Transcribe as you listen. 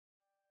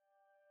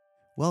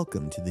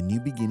Welcome to the New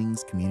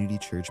Beginnings Community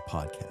Church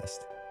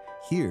podcast.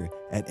 Here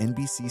at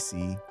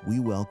NBCC, we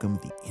welcome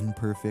the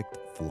imperfect,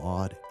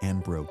 flawed,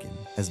 and broken,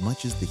 as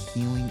much as the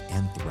healing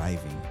and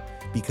thriving,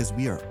 because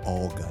we are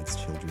all God's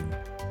children.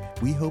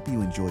 We hope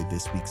you enjoyed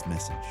this week's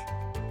message.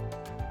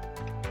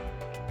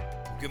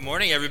 Good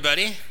morning,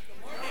 everybody.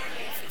 Good morning.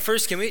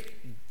 First,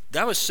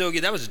 that was so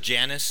good. That was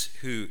Janice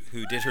who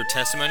did her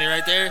testimony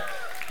right there.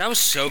 That was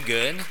so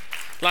good.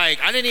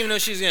 Like, I didn't even know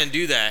she was going to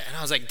do that. And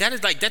I was like,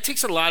 that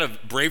takes a lot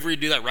of bravery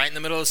to do that right in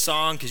the middle of the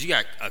song, because you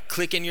got a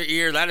click in your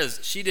ear.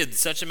 She did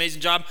such an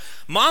amazing job.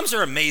 Moms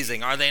are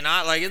amazing, are they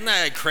not? Like, isn't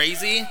that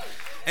crazy?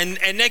 And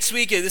next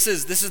week, this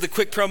is the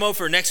quick promo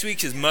for next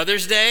week is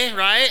Mother's Day,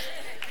 right?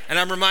 And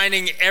I'm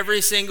reminding every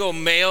single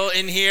male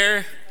in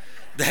here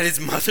that it's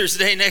Mother's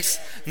Day next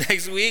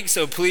week,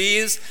 so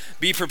please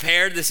be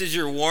prepared. This is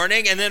your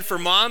warning. And then for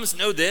moms,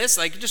 know this,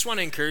 I just want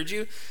to encourage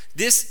you.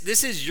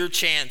 This is your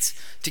chance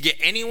to get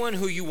anyone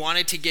who you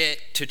wanted to get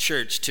to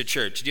church.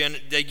 Do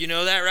you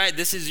know that, right?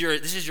 This is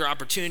your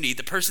opportunity.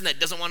 The person that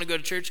doesn't want to go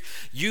to church,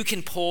 you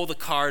can pull the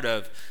card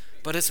of,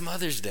 but it's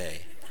Mother's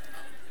Day.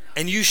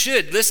 And you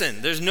should.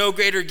 Listen, there's no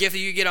greater gift that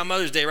you get on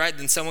Mother's Day, right,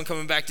 than someone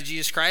coming back to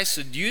Jesus Christ.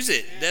 So use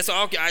it. That's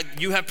all.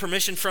 You have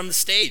permission from the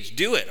stage.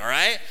 Do it, all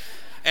right?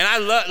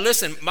 And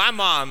listen, my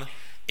mom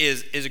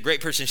is a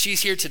great person.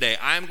 She's here today.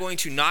 I'm going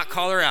to not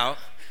call her out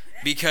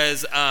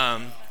because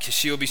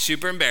she'll be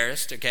super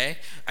embarrassed, okay?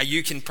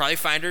 You can probably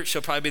find her.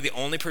 She'll probably be the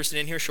only person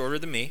in here shorter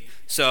than me.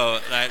 So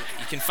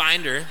you can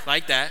find her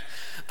like that.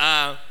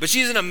 But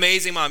she's an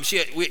amazing mom.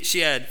 She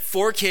had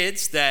 4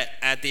 kids that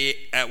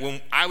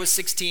when I was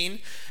 16,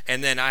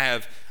 and then I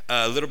have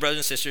little brothers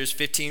and sisters,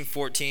 15,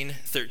 14,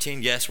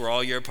 13. Yes, we're all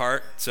a year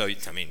apart. So,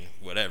 I mean,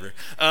 whatever.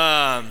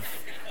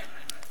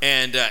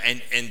 And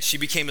she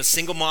became a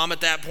single mom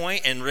at that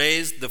point and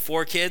raised the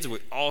 4 kids. We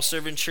all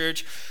serve in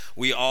church.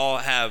 We all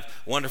have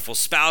wonderful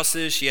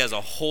spouses. She has a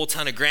whole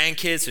ton of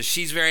grandkids, so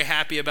she's very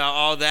happy about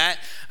all that.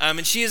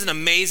 And she is an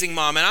amazing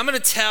mom. And I'm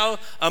going to tell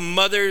a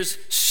mother's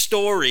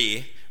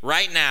story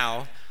right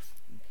now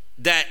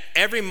that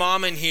every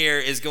mom in here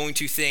is going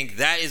to think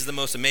that is the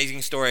most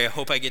amazing story. I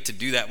hope I get to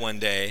do that one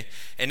day.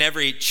 And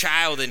every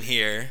child in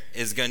here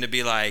is going to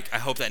be like, I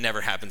hope that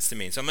never happens to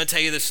me. So I'm going to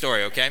tell you this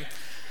story, okay?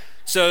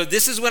 So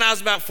this is when I was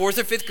about 4th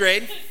or 5th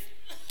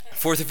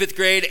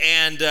grade,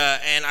 and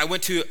I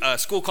went to a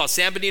school called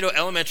San Benito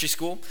Elementary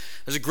School.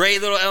 It was a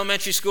great little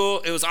elementary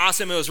school. It was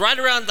awesome. It was right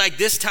around like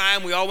this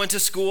time we all went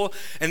to school,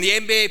 and the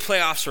NBA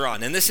playoffs were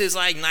on. And this is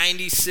like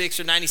 96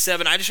 or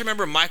 97. I just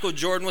remember Michael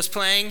Jordan was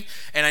playing,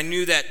 and I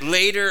knew that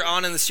later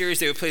on in the series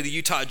they would play the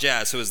Utah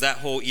Jazz. So it was that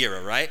whole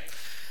era, right?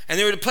 And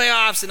they were the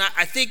playoffs, and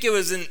I think it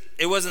wasn't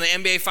the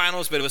NBA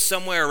Finals, but it was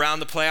somewhere around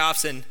the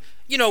playoffs. And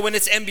you know, when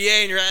it's NBA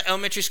and you're at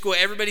elementary school,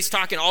 everybody's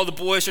talking, all the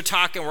boys are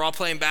talking, we're all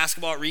playing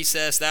basketball at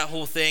recess, that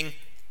whole thing.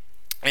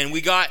 And we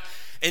got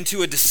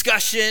into a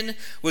discussion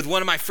with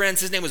one of my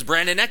friends. His name was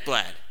Brandon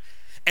Ekblad.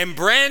 And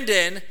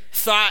Brandon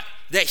thought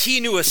that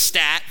he knew a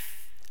stat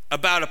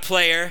about a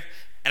player,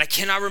 and I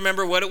cannot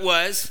remember what it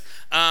was.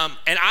 And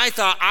I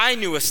thought I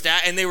knew a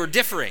stat, and they were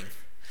differing.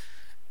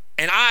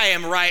 And I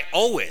am right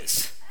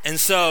always. And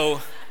so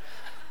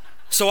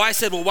I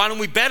said, well, why don't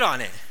we bet on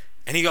it?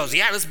 And he goes,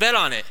 yeah, let's bet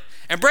on it.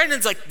 And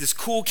Brandon's like this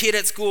cool kid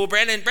at school.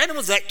 Brandon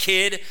was that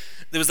kid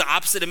that was the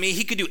opposite of me.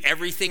 He could do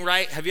everything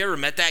right. Have you ever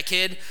met that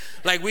kid?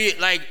 Like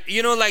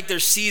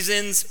there's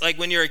seasons, like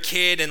when you're a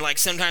kid, and like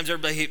sometimes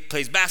everybody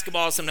plays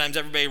basketball, sometimes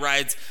everybody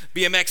rides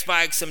BMX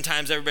bikes,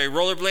 sometimes everybody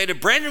rollerbladed.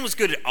 Brandon was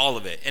good at all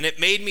of it, and it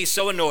made me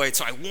so annoyed.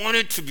 So I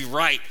wanted to be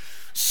right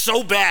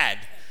so bad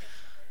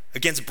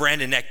against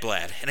Brandon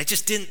Ekblad. And I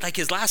just didn't, like,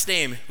 his last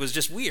name was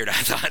just weird, I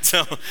thought.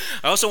 So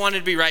I also wanted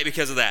to be right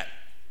because of that.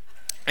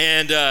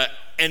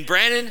 And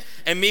Brandon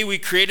and me, we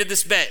created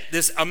this bet,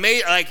 this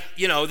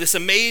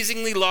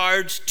amazingly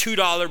large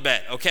 $2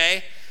 bet,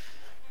 okay?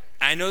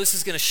 I know this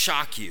is going to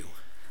shock you,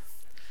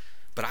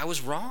 but I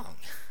was wrong.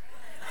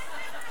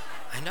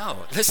 I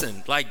know.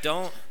 Listen, like,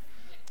 don't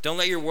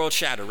let your world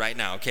shatter right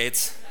now, okay?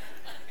 It's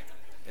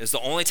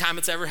the only time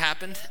it's ever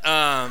happened,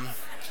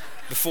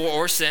 before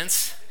or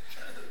since.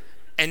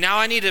 And now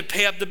I need to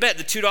pay up the bet,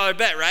 the $2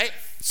 bet, right?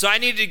 So I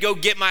needed to go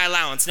get my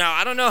allowance. Now,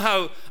 I don't know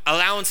how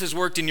allowances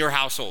worked in your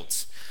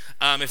households,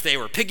 if they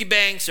were piggy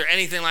banks or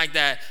anything like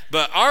that,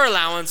 but our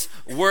allowance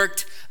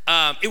worked.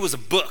 It was a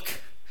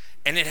book,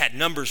 and it had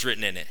numbers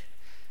written in it.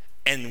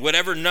 And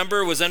whatever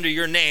number was under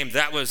your name,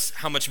 that was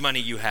how much money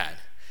you had.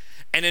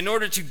 And in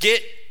order to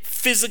get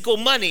physical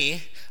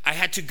money, I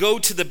had to go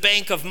to the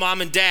bank of mom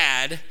and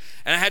dad,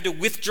 and I had to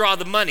withdraw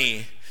the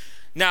money.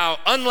 Now,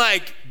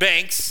 unlike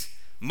banks,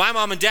 my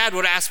mom and dad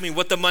would ask me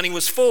what the money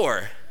was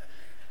for.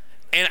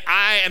 And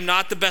I am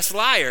not the best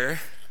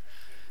liar.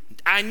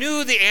 I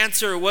knew the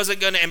answer wasn't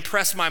going to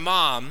impress my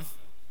mom.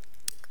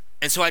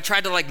 And so I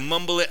tried to like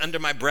mumble it under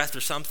my breath or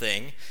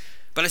something.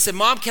 But I said,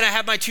 Mom, can I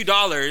have my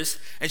 $2?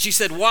 And she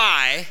said,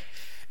 why?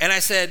 And I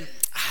said,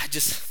 I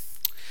just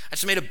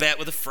made a bet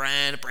with a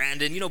friend,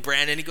 Brandon. You know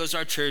Brandon, he goes to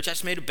our church. I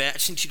just made a bet. I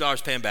just need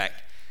 $2 pay him back.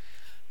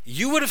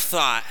 You would have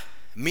thought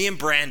me and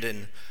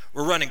Brandon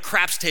were running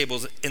craps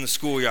tables in the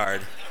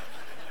schoolyard.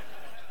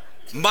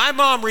 My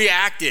mom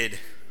reacted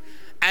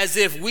as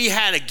if we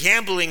had a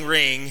gambling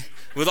ring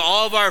with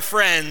all of our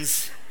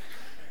friends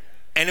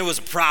and it was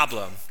a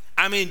problem.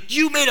 I mean,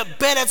 you made a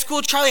bet at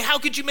school, Charlie. How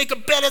could you make a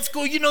bet at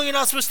school? You know you're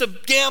not supposed to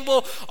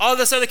gamble, all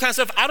this other kind of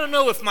stuff. I don't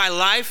know if my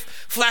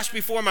life flashed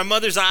before my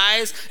mother's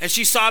eyes and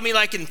she saw me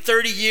like in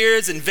 30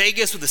 years in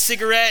Vegas with a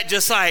cigarette,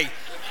 just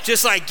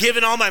like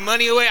giving all my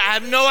money away. I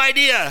have no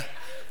idea.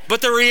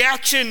 But the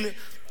reaction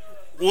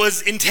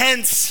was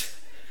intense.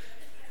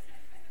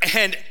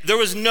 And there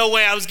was no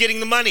way I was getting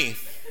the money.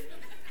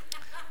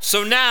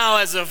 So now,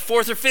 as a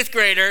 4th or 5th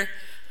grader,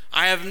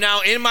 I am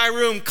now in my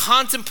room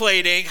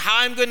contemplating how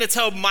I'm going to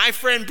tell my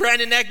friend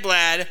Brandon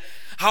Ekblad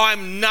how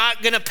I'm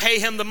not going to pay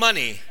him the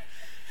money.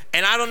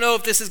 And I don't know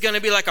if this is going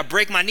to be like a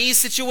break my knees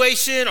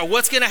situation or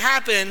what's going to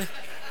happen,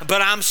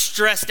 but I'm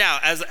stressed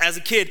out as a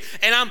kid.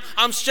 And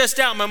I'm stressed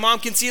out. My mom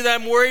can see that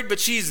I'm worried, but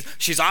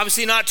she's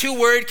obviously not too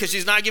worried because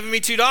she's not giving me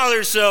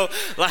 $2. So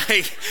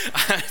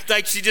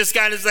like she just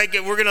kind of is like,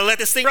 we're going to let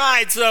this thing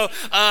ride.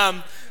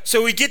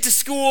 So we get to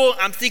school.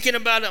 I'm thinking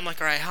about it. I'm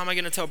like, all right, how am I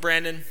going to tell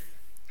Brandon?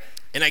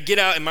 And I get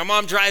out, and my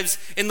mom drives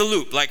in the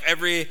loop. Like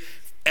every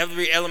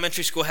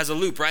elementary school has a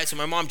loop, right? So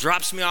my mom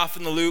drops me off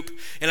in the loop,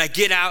 and I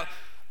get out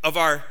of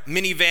our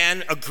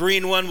minivan, a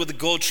green one with a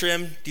gold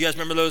trim. Do you guys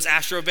remember those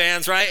Astro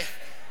vans, right?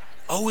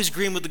 Always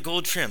green with the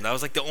gold trim. That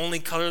was like the only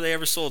color they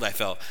ever sold, I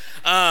felt.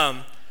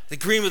 The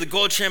green with the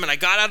gold trim, and I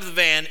got out of the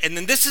van, and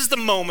then this is the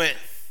moment,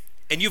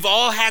 and you've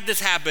all had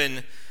this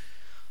happen,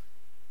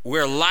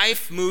 where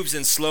life moves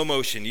in slow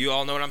motion. You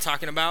all know what I'm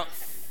talking about?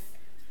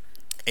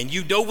 And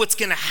you know what's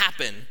going to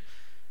happen.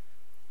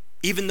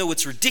 Even though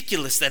it's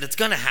ridiculous that it's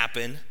gonna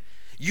happen,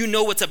 you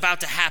know what's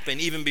about to happen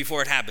even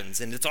before it happens,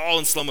 and it's all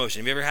in slow motion.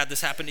 Have you ever had this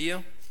happen to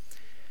you?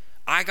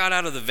 I got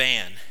out of the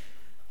van,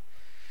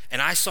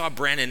 and I saw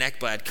Brandon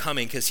Ekblad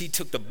coming because he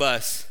took the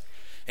bus,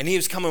 and he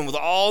was coming with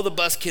all the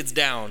bus kids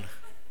down,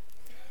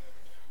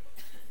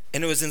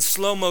 and it was in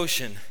slow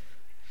motion.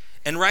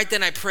 And right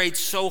then I prayed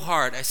so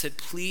hard. I said,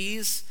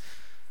 please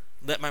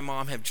let my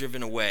mom have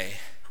driven away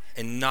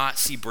and not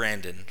see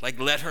Brandon. Like,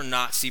 let her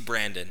not see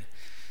Brandon.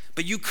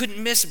 But you couldn't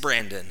miss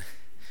Brandon.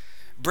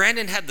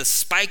 Brandon had the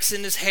spikes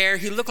in his hair.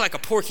 He looked like a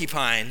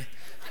porcupine.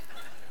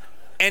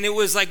 And it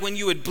was like when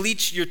you would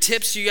bleach your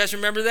tips. You guys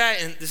remember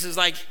that? And this is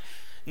like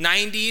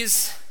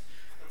 90s.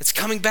 It's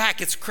coming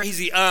back. It's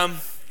crazy. And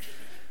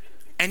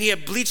he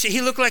had bleached it. He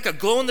looked like a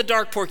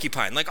glow-in-the-dark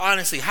porcupine. Like,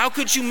 honestly, how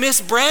could you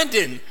miss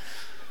Brandon?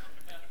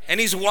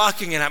 And he's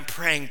walking, and I'm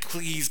praying,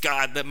 please,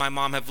 God, let my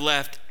mom have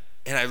left.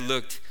 And I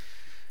looked,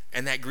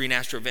 and that green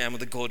Astro van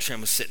with the gold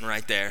trim was sitting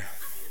right there.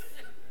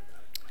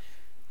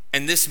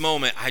 And this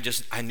moment,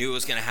 I knew it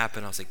was going to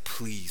happen. I was like,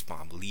 please,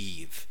 Mom,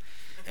 leave.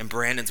 And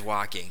Brandon's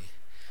walking.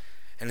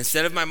 And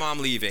instead of my mom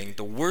leaving,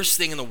 the worst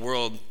thing in the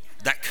world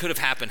that could have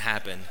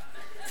happened.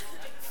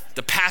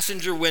 The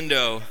passenger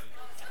window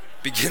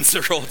begins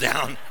to roll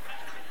down.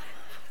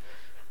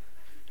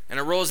 And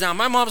it rolls down.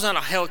 My mom's not a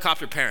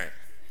helicopter parent,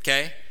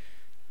 okay?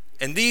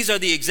 And these are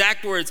the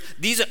exact words.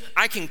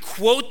 I can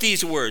quote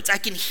these words. I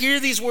can hear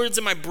these words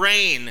in my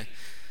brain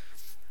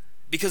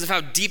because of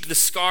how deep the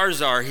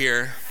scars are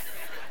here.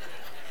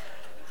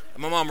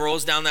 My mom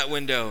rolls down that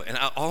window, and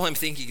all I'm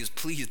thinking is,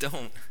 please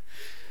don't.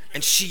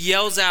 And she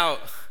yells out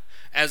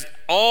as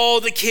all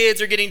the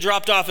kids are getting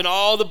dropped off and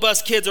all the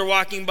bus kids are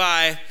walking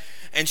by,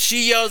 and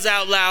she yells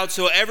out loud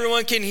so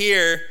everyone can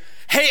hear,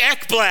 hey,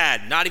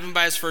 Ekblad, not even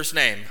by his first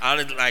name.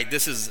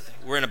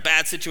 We're in a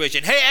bad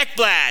situation. Hey,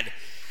 Ekblad,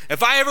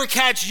 if I ever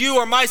catch you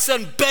or my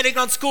son betting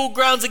on school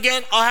grounds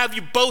again, I'll have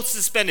you both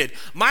suspended.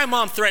 My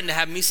mom threatened to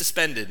have me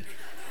suspended.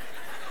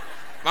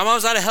 My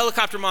mom's not a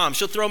helicopter mom.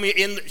 She'll throw me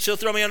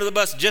under the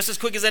bus just as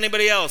quick as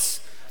anybody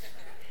else.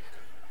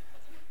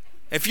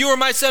 If you or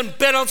my son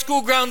bet on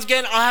school grounds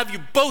again, I'll have you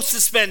both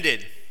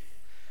suspended.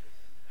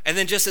 And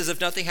then just as if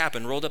nothing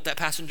happened, rolled up that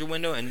passenger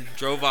window and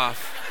drove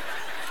off.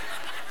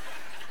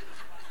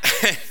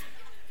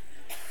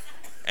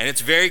 And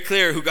it's very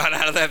clear who got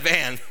out of that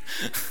van.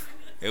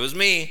 It was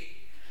me.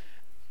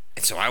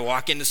 And so I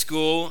walk into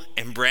school,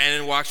 and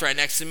Brandon walks right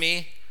next to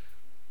me.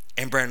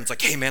 And Brandon's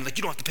like, hey, man, like,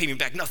 you don't have to pay me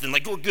back nothing.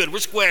 Like, we're good. We're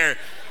square.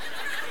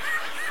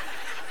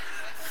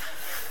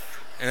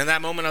 And in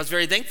that moment, I was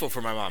very thankful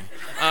for my mom.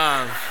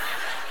 I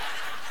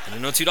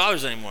didn't know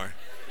 $2 anymore.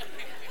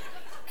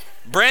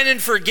 Brandon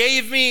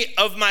forgave me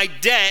of my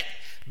debt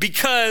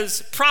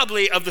because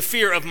probably of the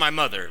fear of my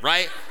mother,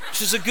 right?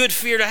 Which is a good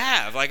fear to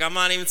have. Like, I'm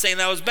not even saying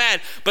that was bad,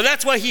 but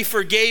that's why he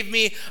forgave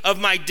me of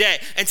my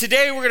debt. And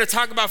today we're going to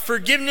talk about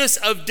forgiveness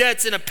of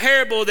debts in a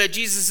parable that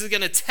Jesus is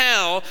going to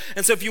tell.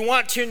 And so if you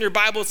want, turn your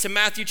Bibles to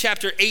Matthew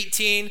chapter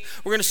 18.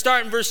 We're going to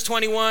start in verse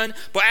 21.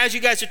 But as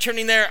you guys are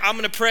turning there, I'm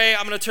going to pray.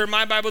 I'm going to turn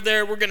my Bible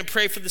there. We're going to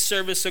pray for the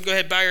service. So go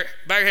ahead, bow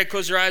your head,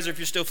 close your eyes, or if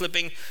you're still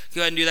flipping,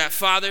 go ahead and do that.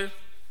 Father,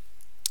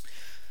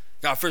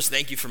 God, first,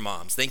 thank you for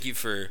moms. Thank you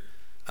for,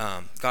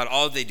 God,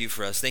 all they do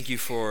for us. Thank you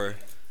for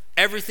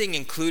everything,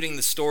 including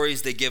the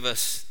stories they give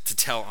us to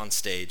tell on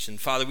stage. And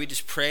Father, we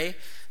just pray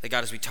that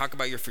God, as we talk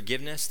about your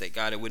forgiveness, that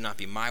God, it would not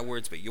be my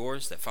words but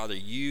yours, that Father,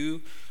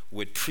 you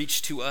would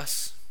preach to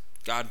us,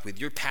 God, with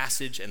your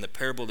passage and the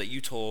parable that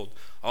you told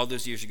all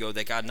those years ago,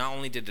 that God, not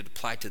only did it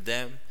apply to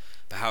them,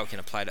 but how it can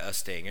apply to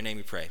us today. In your name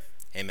we pray,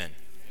 amen.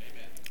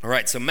 All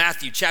right, so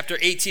Matthew chapter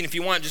 18, if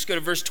you want, just go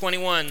to verse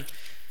 21.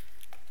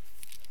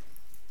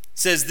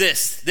 Says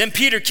this, then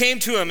Peter came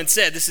to him and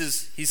said,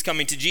 he's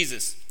coming to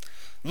Jesus.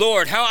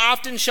 Lord, how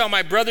often shall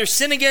my brother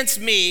sin against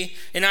me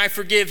and I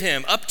forgive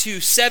him? Up to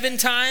 7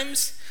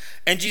 times?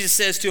 And Jesus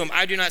says to him,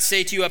 I do not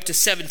say to you up to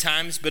 7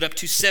 times, but up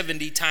to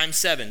 70 times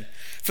 7.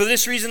 For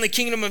this reason, the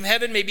kingdom of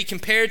heaven may be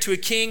compared to a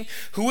king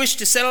who wished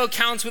to settle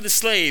accounts with his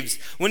slaves.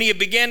 When he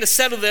began to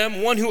settle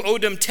them, one who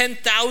owed him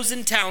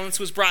 10,000 talents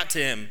was brought to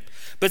him.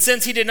 But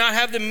since he did not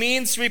have the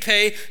means to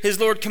repay, his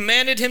Lord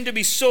commanded him to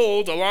be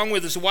sold along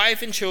with his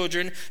wife and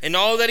children and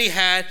all that he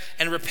had,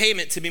 and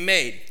repayment to be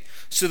made.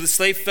 So the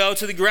slave fell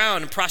to the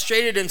ground and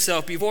prostrated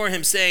himself before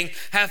him, saying,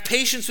 have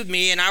patience with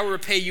me, and I will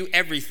repay you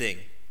everything.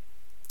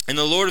 And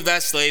the Lord of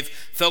that slave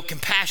felt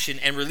compassion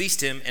and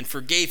released him and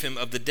forgave him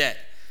of the debt.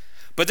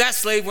 But that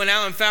slave went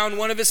out and found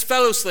one of his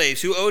fellow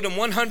slaves who owed him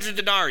 100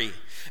 denarii.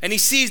 And he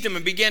seized him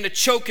and began to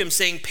choke him,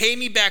 saying, pay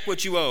me back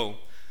what you owe.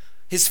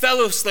 His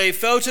fellow slave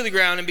fell to the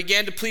ground and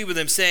began to plead with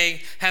him, saying,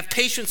 have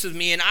patience with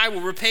me, and I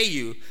will repay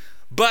you.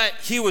 But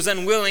he was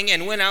unwilling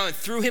and went out and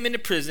threw him into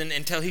prison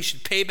until he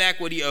should pay back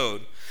what he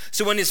owed.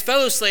 So when his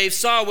fellow slaves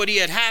saw what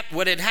had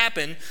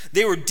happened,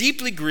 they were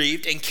deeply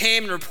grieved and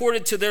came and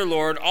reported to their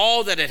Lord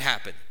all that had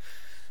happened.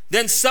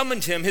 Then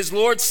summoned him, his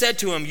Lord said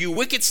to him, you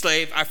wicked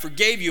slave, I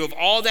forgave you of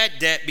all that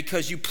debt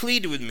because you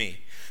pleaded with me.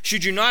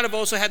 Should you not have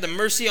also had the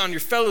mercy on your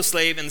fellow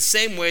slave in the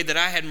same way that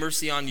I had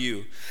mercy on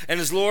you? And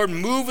his Lord,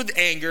 moved with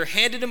anger,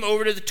 handed him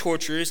over to the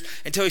torturers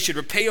until he should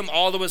repay him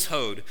all that was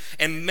owed.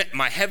 And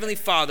my heavenly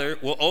Father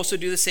will also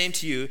do the same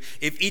to you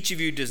if each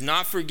of you does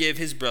not forgive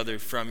his brother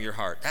from your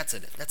heart. That's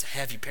a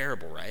heavy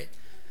parable, right?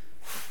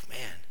 Whew,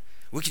 man,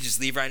 we could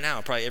just leave right now.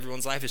 Probably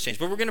everyone's life has changed.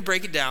 But we're going to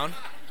break it down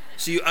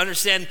so you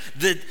understand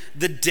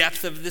the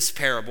depth of this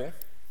parable.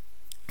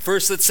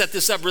 First, let's set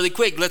this up really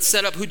quick. Let's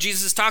set up who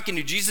Jesus is talking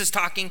to. Jesus is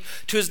talking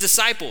to his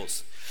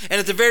disciples. And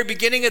at the very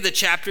beginning of the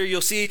chapter, you'll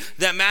see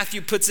that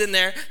Matthew puts in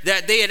there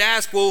that they had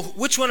asked, well,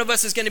 which one of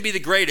us is going to be the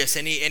greatest?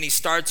 And he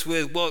starts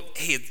with, well,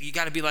 hey, you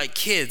got to be like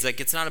kids. Like,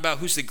 it's not about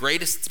who's the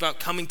greatest. It's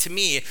about coming to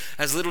me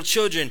as little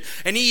children.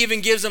 And he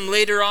even gives them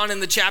later on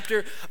in the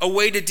chapter a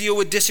way to deal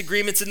with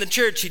disagreements in the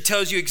church. He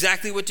tells you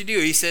exactly what to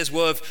do. He says,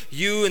 well, if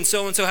you and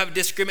so have a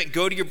disagreement,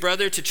 go to your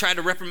brother to try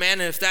to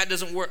reprimand. And if that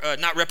doesn't work,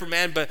 not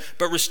reprimand,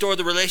 but restore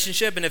the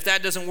relationship. And if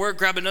that doesn't work,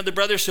 grab another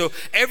brother. So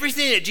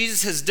everything that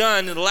Jesus has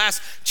done in the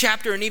last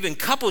chapter and even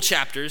couple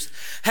chapters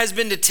has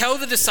been to tell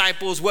the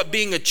disciples what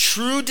being a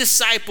true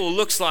disciple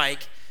looks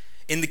like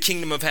in the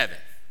kingdom of heaven.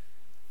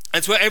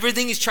 That's what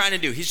everything he's trying to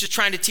do. He's just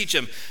trying to teach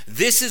them,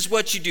 this is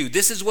what you do.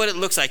 This is what it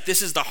looks like.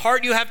 This is the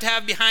heart you have to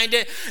have behind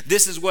it.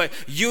 This is what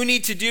you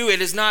need to do.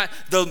 It is not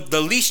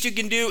the least you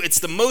can do. It's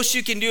the most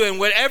you can do. And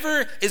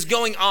whatever is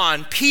going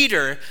on,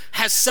 Peter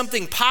has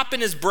something pop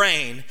in his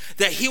brain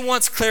that he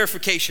wants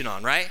clarification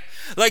on, right?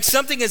 Like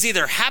something has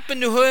either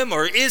happened to him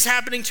or is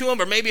happening to him,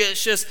 or maybe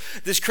it's just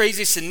this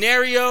crazy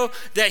scenario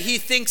that he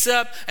thinks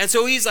up. And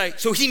so he's like,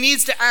 so he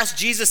needs to ask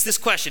Jesus this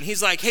question.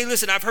 He's like, hey,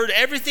 listen, I've heard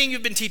everything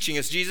you've been teaching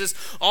us, Jesus.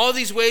 All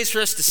these ways for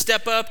us to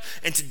step up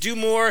and to do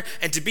more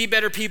and to be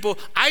better people.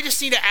 I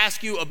just need to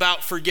ask you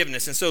about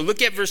forgiveness. And so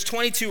look at verse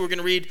 22. We're going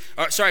to read,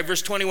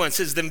 verse 21. It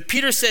says, then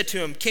Peter said to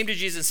him, came to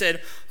Jesus and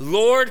said,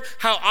 Lord,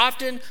 how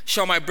often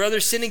shall my brother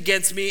sin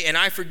against me and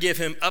I forgive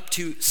him? Up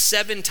to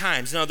 7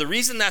 times. Now, the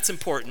reason that's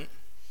important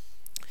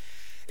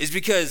is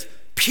because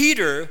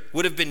Peter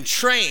would have been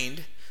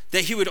trained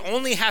that he would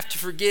only have to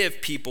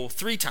forgive people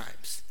 3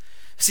 times.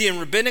 See, in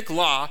rabbinic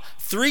law,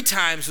 3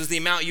 times was the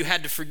amount you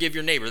had to forgive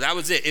your neighbor. That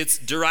was it. It's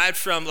derived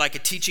from like a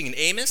teaching in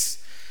Amos,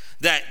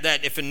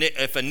 that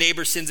if a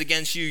neighbor sins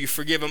against you, you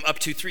forgive them up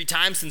to 3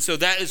 times. And so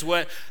that is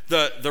what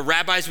the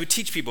rabbis would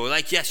teach people.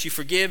 Like, yes, you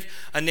forgive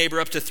a neighbor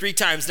up to 3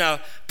 times.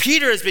 Now,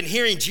 Peter has been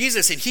hearing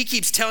Jesus, and he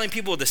keeps telling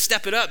people to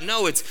step it up.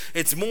 No,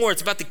 it's more.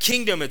 It's about the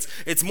kingdom.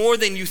 It's more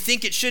than you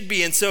think it should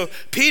be. And so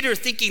Peter,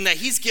 thinking that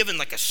he's given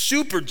like a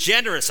super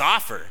generous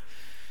offer,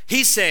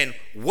 he's saying,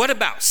 what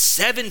about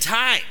 7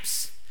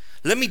 times?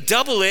 Let me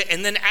double it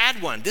and then add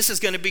 1. This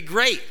is going to be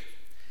great.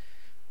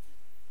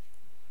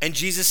 And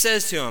Jesus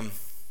says to him,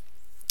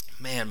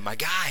 man, my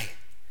guy.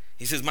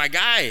 He says, my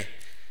guy,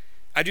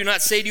 I do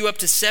not say to you up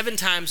to 7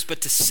 times,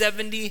 but to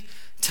 70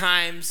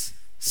 times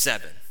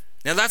 7.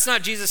 Now, that's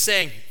not Jesus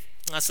saying,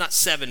 that's not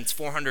 7, it's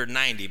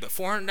 490, but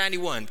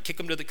 491, kick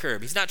him to the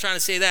curb. He's not trying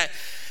to say that.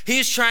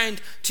 He's trying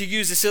to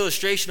use this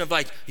illustration of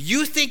like,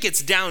 you think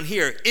it's down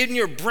here. In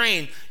your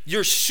brain,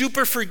 your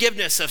super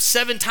forgiveness of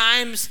 7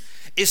 times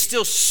is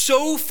still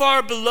so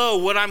far below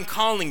what I'm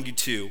calling you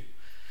to,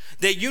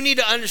 that you need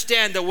to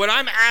understand that what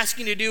I'm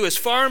asking you to do is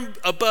far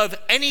above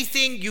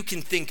anything you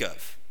can think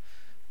of.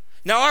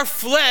 Now, our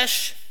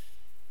flesh,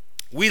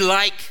 we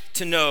like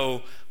to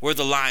know where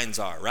the lines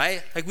are,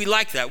 right? Like, we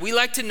like that. We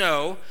like to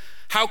know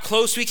how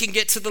close we can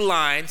get to the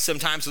line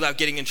sometimes without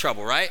getting in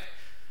trouble, right?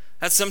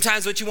 That's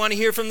sometimes what you want to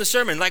hear from the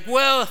sermon. Like,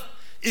 well,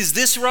 is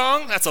this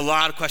wrong? That's a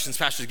lot of questions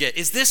pastors get.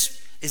 Is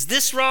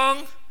this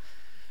wrong?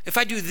 If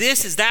I do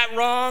this, is that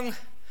wrong?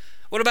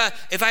 What about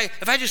if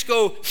I just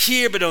go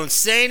here but don't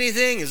say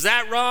anything? Is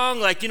that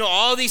wrong? Like,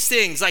 all these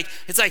things. Like,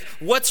 it's like,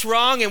 what's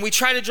wrong? And we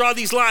try to draw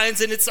these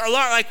lines, and it's a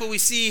lot like what we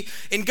see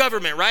in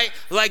government, right?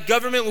 Like,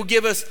 government will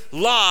give us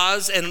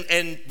laws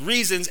and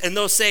reasons, and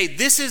they'll say,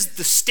 this is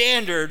the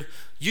standard.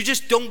 You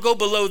just don't go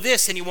below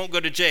this, and you won't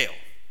go to jail.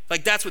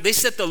 Like, that's what they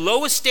set the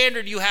lowest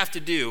standard you have to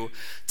do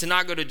to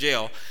not go to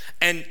jail.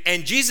 And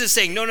Jesus is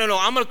saying, no,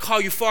 I'm going to call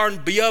you far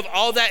and beyond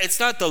all that. It's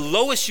not the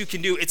lowest you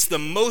can do. It's the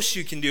most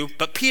you can do.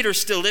 But Peter,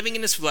 still living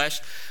in his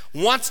flesh,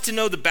 wants to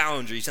know the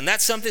boundaries. And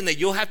that's something that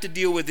you'll have to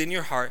deal with in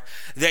your heart,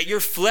 that your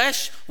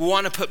flesh will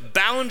want to put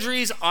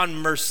boundaries on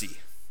mercy.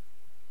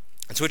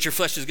 That's what your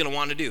flesh is going to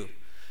want to do.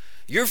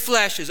 Your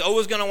flesh is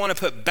always going to want to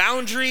put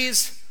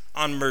boundaries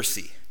on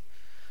mercy.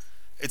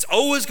 It's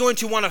always going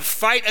to want to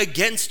fight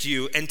against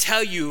you and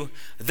tell you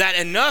that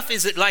enough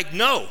is it like,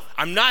 no,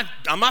 I'm not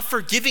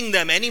forgiving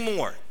them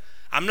anymore.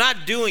 I'm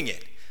not doing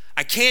it.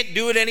 I can't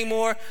do it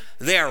anymore.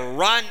 They are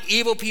rotten,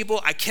 evil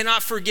people. I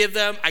cannot forgive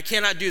them. I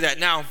cannot do that.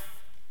 Now,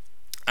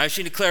 I just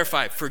need to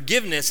clarify,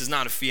 forgiveness is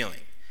not a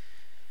feeling.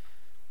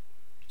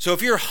 So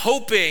if you're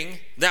hoping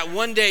that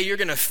one day you're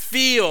going to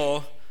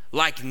feel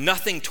like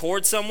nothing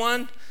towards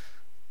someone,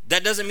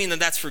 that doesn't mean that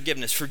that's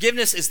forgiveness.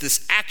 Forgiveness is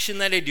this action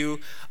that I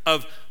do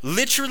of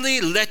literally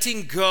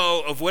letting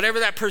go of whatever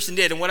that person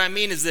did. And what I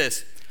mean is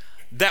this,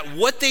 that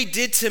what they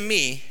did to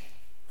me,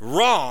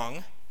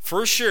 wrong,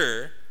 for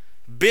sure,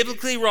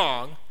 biblically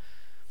wrong,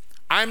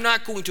 I'm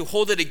not going to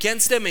hold it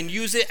against them and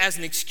use it as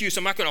an excuse.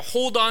 I'm not going to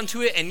hold on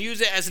to it and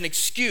use it as an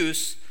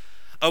excuse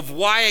of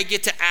why I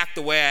get to act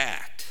the way I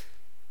act.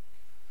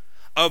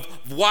 Of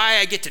why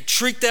I get to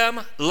treat them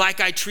like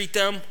I treat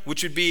them,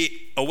 which would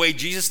be a way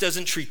Jesus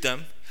doesn't treat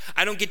them.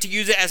 I don't get to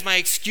use it as my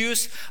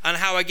excuse on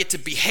how I get to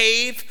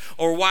behave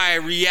or why I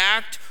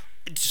react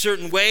in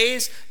certain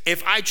ways.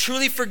 If I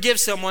truly forgive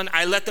someone,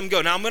 I let them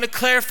go. Now, I'm going to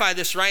clarify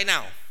this right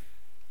now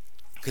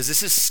because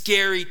this is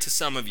scary to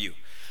some of you,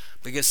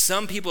 because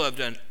some people have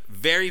done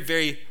very,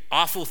 very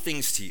awful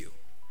things to you.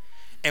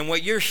 And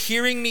what you're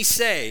hearing me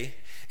say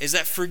is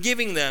that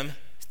forgiving them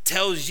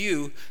tells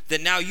you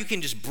that now you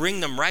can just bring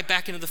them right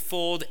back into the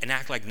fold and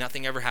act like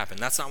nothing ever happened.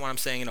 That's not what I'm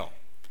saying at all.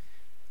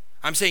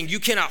 I'm saying you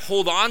cannot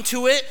hold on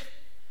to it,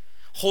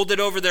 hold it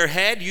over their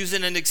head,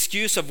 using an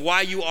excuse of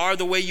why you are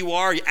the way you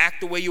are, you act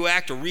the way you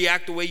act, or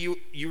react the way you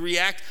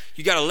react.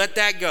 You got to let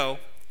that go,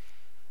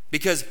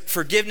 because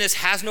forgiveness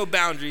has no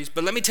boundaries.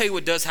 But let me tell you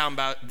what does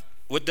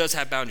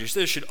have boundaries.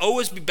 There should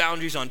always be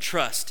boundaries on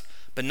trust,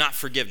 but not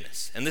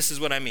forgiveness. And this is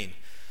what I mean.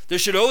 There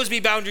should always be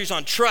boundaries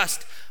on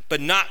trust,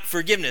 but not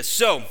forgiveness.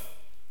 So,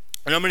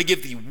 and I'm going to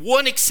give the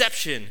one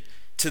exception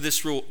to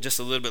this rule just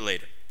a little bit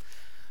later.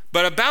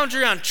 But a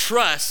boundary on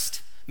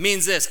trust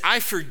means this: I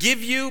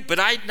forgive you, but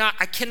I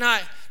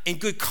cannot in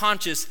good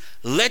conscience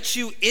let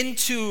you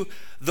into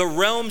the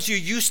realms you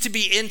used to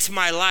be into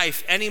my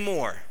life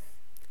anymore.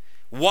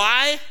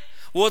 Why?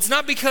 Well, it's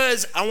not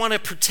because I want to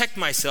protect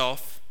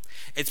myself.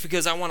 It's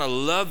because I want to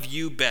love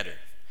you better.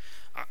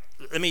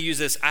 Let me use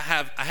this. I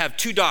have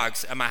two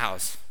dogs at my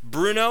house,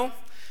 Bruno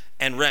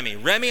and Remy.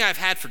 Remy I've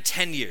had for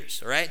 10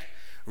 years, all right?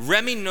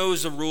 Remy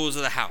knows the rules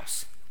of the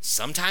house.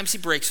 Sometimes he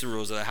breaks the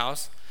rules of the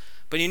house,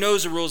 but he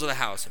knows the rules of the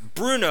house.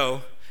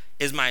 Bruno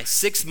is my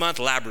 6-month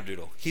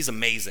Labradoodle. He's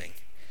amazing,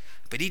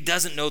 but he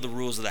doesn't know the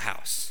rules of the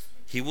house.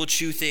 He will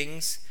chew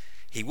things.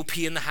 He will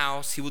pee in the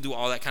house. He will do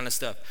all that kind of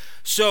stuff.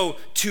 So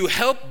to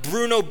help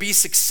Bruno be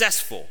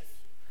successful,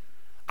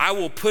 I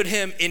will put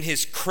him in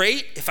his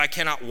crate if I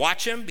cannot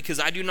watch him, because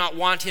I do not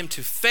want him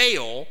to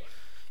fail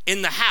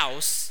in the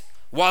house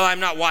while I'm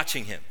not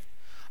watching him.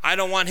 I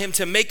don't want him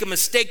to make a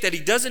mistake that he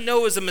doesn't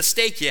know is a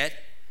mistake yet,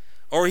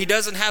 or he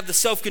doesn't have the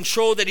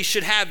self-control that he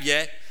should have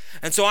yet.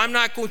 And so I'm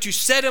not going to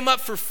set him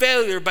up for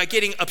failure by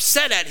getting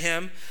upset at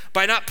him,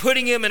 by not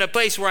putting him in a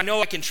place where I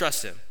know I can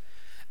trust him.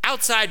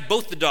 Outside,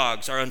 both the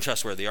dogs are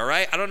untrustworthy, all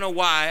right? I don't know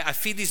why. I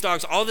feed these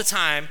dogs all the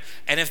time,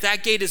 and if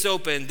that gate is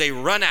open, they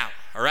run out,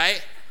 all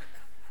right?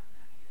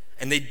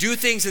 And they do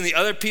things in the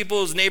other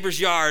people's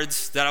neighbors'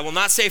 yards that I will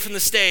not say from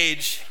the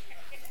stage,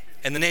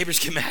 and the neighbors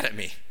get mad at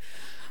me.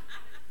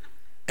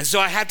 And so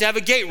I have to have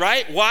a gate,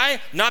 right? Why?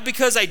 Not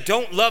because I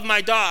don't love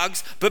my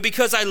dogs, but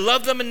because I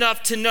love them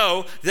enough to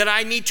know that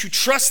I need to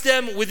trust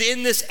them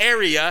within this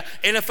area.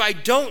 And if I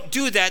don't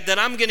do that, then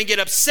I'm going to get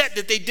upset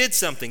that they did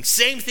something.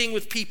 Same thing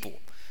with people.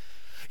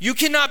 You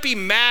cannot be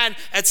mad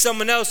at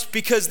someone else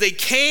because they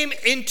came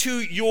into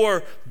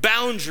your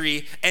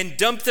boundary and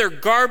dumped their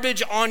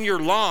garbage on your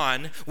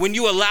lawn when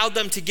you allowed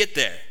them to get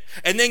there,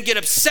 and then get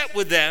upset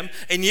with them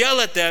and yell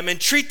at them and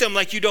treat them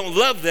like you don't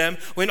love them,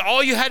 when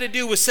all you had to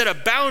do was set a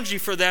boundary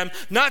for them,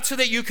 not so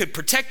that you could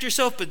protect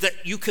yourself, but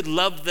that you could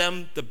love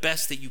them the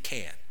best that you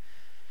can.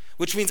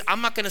 Which means I'm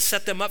not going to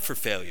set them up for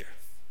failure.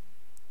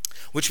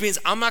 Which means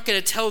I'm not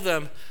going to tell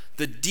them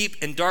the deep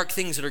and dark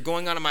things that are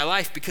going on in my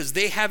life, because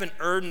they haven't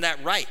earned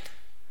that right.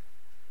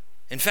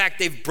 In fact,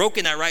 they've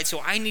broken that right,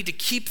 so I need to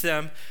keep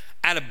them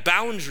at a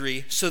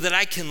boundary so that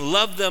I can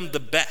love them the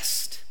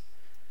best.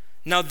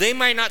 Now, they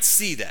might not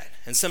see that,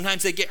 and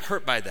sometimes they get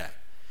hurt by that.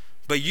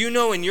 But you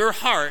know in your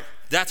heart,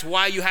 that's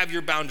why you have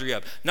your boundary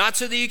up. Not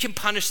so that you can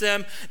punish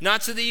them,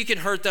 not so that you can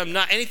hurt them,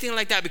 not anything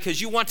like that, because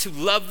you want to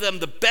love them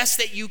the best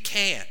that you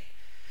can.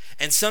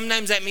 And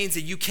sometimes that means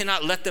that you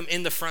cannot let them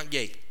in the front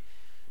gate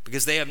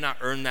because they have not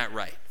earned that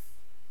right.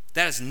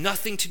 That has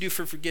nothing to do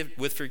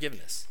with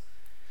forgiveness.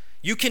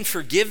 You can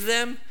forgive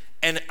them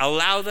and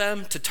allow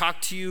them to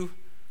talk to you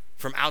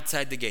from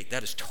outside the gate.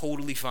 That is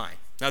totally fine.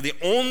 Now, the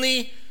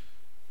only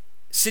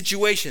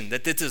situation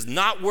that this does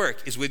not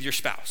work is with your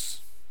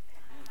spouse.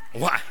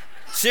 Why?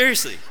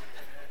 Seriously.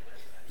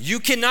 You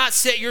cannot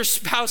set your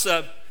spouse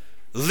up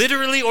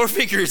literally or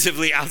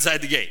figuratively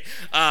outside the gate.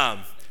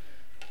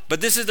 But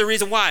this is the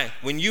reason why.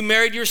 When you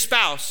married your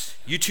spouse,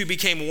 you two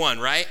became one,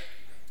 right?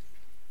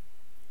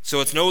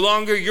 So it's no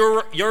longer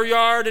your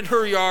yard and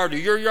her yard, or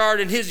your yard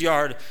and his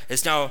yard.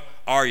 It's now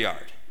our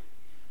yard.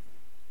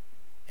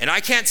 And I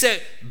can't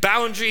set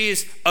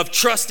boundaries of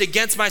trust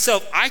against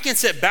myself. I can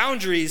set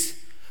boundaries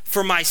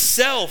for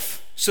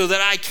myself so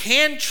that I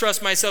can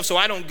trust myself, so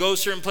I don't go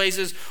certain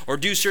places or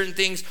do certain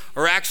things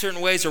or act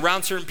certain ways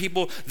around certain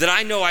people that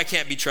I know I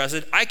can't be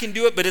trusted. I can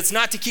do it, but it's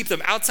not to keep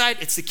them outside,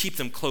 it's to keep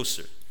them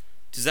closer.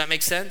 Does that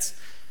make sense?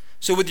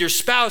 So with your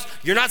spouse,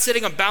 you're not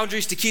setting up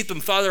boundaries to keep them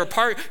farther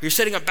apart. You're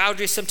setting up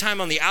boundaries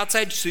sometime on the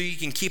outside so you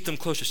can keep them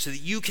closer, so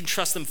that you can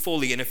trust them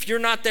fully. And if you're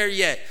not there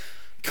yet,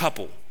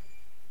 couple,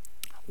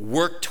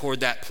 work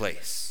toward that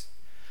place.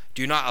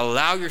 Do not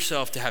allow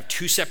yourself to have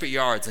two separate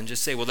yards and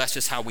just say, well, that's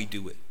just how we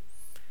do it.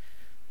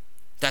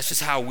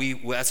 That's how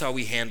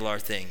we handle our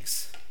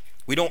things.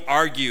 We don't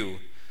argue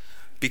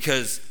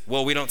because,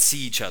 well, we don't see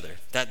each other.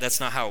 That's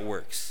not how it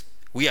works.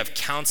 We have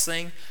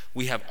counseling.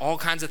 We have all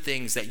kinds of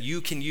things that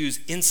you can use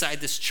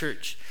inside this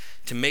church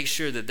to make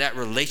sure that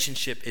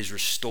relationship is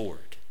restored.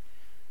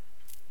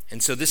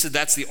 And so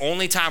that's the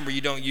only time where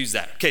you don't use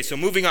that. Okay, so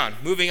moving on.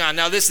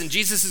 Now listen,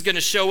 Jesus is going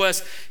to show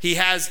us, he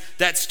has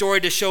that story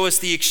to show us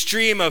the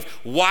extreme of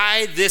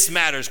why this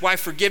matters, why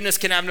forgiveness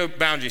can have no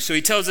boundaries. So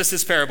he tells us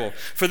this parable.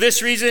 For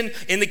this reason,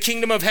 in the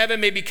kingdom of heaven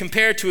may be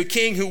compared to a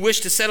king who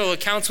wished to settle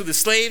accounts with his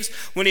slaves.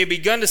 When he had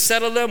begun to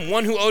settle them,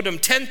 one who owed him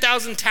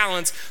 10,000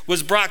 talents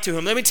was brought to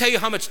him. Let me tell you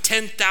how much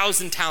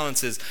 10,000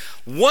 talents is.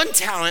 One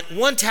talent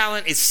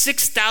is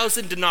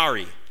 6,000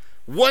 denarii.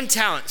 1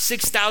 talent,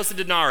 6,000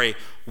 denarii.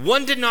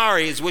 1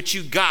 denarii is what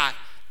you got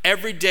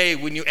every day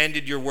when you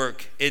ended your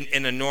work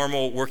in a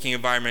normal working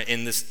environment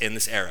in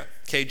this era.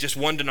 Okay, just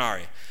 1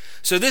 denarii.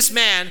 So this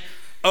man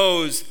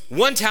owes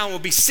 1 talent will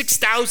be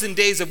 6,000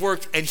 days of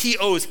work, and he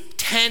owes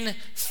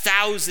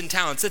 10,000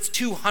 talents. That's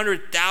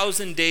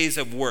 200,000 days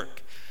of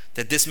work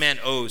that this man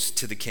owes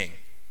to the king.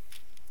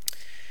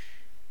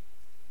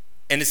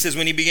 And it says,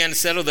 when he began to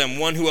settle them,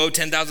 one who owed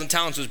 10,000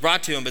 talents was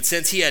brought to him. But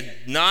since he had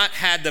not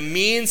had the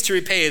means to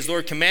repay, his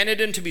Lord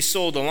commanded him to be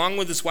sold along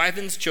with his wife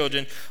and his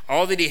children,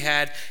 all that he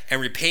had,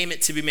 and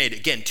repayment to be made.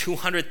 Again,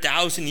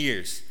 200,000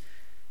 years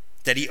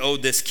that he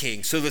owed this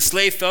king. So the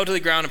slave fell to the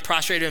ground and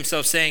prostrated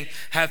himself, saying,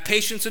 have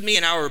patience with me,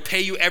 and I will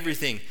repay you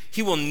everything.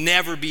 He will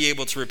never be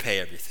able to repay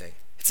everything.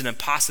 It's an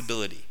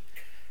impossibility.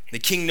 The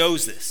king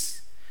knows this.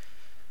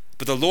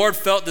 But the Lord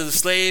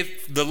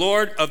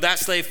of that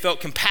slave felt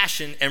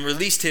compassion and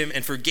released him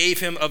and forgave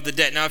him of the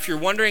debt. Now, if you're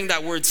wondering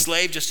that word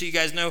slave, just so you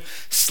guys know,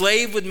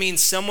 slave would mean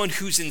someone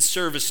who's in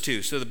service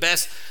to. So the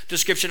best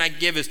description I can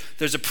give is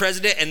there's a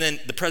president, and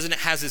then the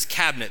president has his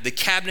cabinet. The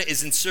cabinet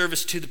is in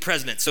service to the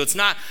president. So it's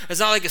not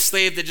like a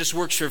slave that just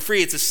works for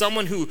free. It's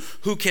someone who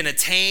can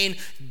attain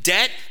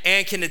debt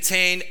and can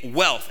attain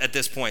wealth at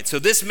this point. So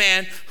this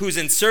man who's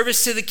in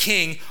service to the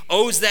king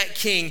owes that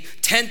king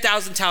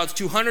 10,000 talents,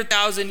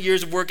 200,000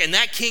 years of work, and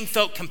that king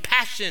felt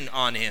compassion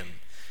on him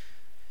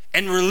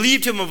and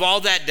relieved him of all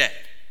that debt.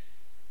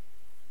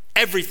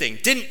 Everything.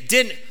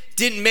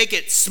 Didn't make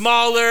it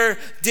smaller,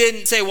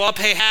 didn't say, well, I'll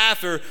pay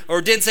half,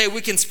 or didn't say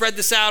we can spread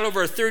this out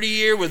over a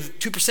 30-year with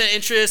 2%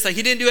 interest. Like,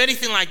 he didn't do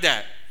anything like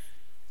that.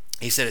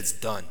 He said, it's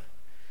done.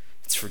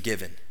 It's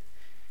forgiven.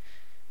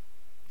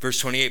 Verse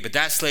 28, but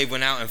that slave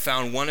went out and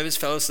found one of his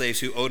fellow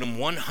slaves who owed him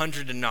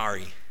 100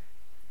 denarii.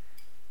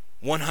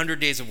 100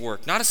 days of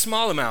work. Not a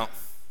small amount,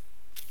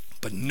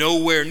 but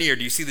nowhere near.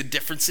 Do you see the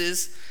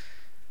differences?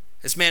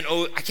 This man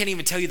owed, I can't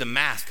even tell you the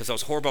math because I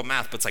was horrible at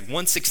math, but it's like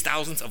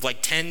 1/6,000th of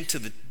like 10 to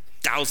the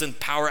 1,000th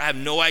power. I have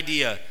no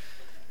idea.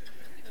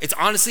 It's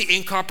honestly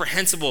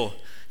incomprehensible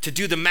to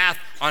do the math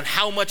on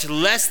how much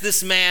less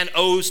this man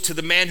owes to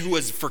the man who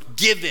was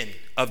forgiven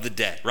of the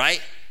debt,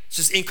 right? It's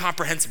just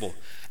incomprehensible.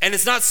 And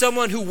it's not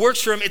someone who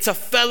works for him. It's a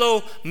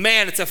fellow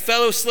man. It's a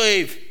fellow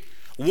slave.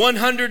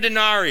 100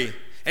 denarii.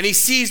 And he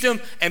seized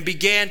him and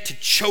began to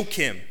choke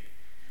him.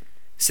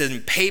 He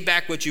said, pay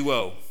back what you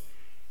owe.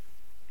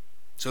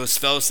 So his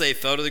fellow slave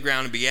fell to the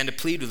ground and began to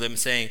plead with him,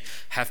 saying,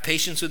 have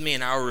patience with me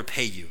and I will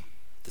repay you.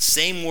 The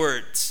same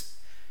words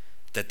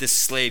that this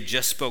slave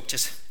just spoke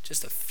just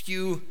a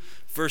few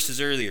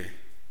verses earlier.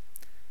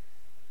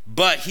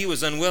 But he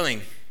was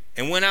unwilling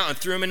and went out and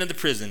threw him into the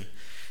prison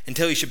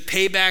until he should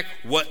pay back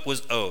what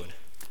was owed.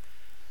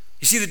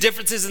 You see the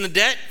differences in the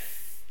debt?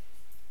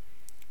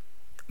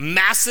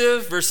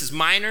 Massive versus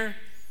minor.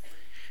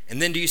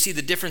 And then do you see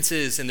the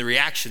differences in the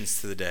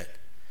reactions to the debt?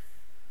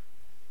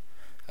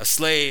 A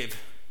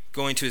slave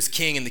going to his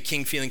king and the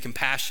king feeling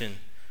compassion.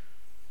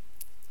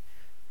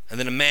 And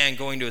then a man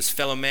going to his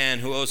fellow man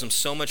who owes him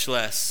so much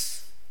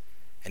less,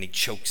 and he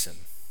chokes him.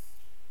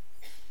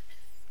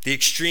 The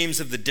extremes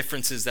of the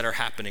differences that are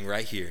happening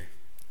right here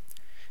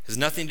has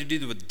nothing to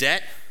do with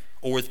debt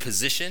or with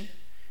position.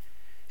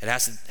 It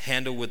has to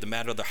handle with the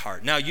matter of the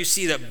heart. Now you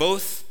see that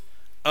both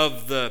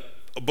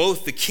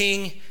the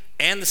king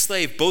and the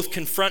slave both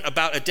confront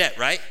about a debt,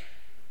 right?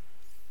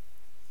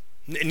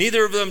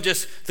 Neither of them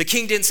the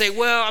king didn't say,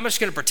 well, I'm just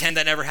going to pretend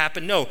that never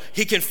happened. No,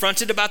 he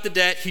confronted about the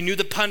debt, he knew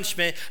the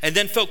punishment, and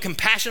then felt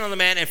compassion on the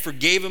man and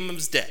forgave him of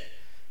his debt.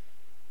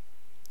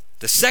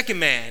 The second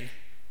man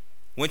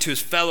went to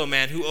his fellow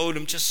man who owed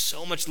him just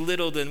so much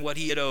little than what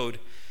he had owed.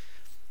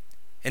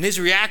 And his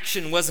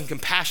reaction wasn't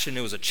compassion,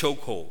 it was a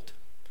chokehold,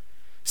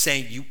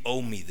 saying, you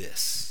owe me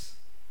this.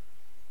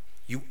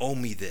 You owe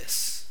me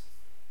this.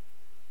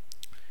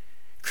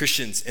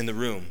 Christians in the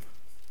room,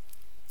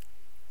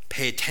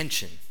 pay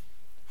attention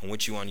on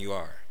which one you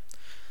are.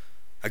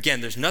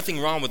 Again, there's nothing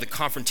wrong with the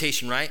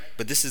confrontation, right?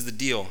 But this is the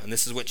deal, and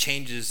this is what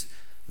changes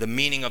the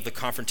meaning of the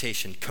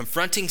confrontation.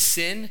 Confronting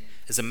sin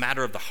is a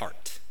matter of the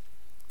heart.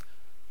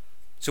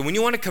 So when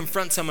you want to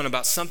confront someone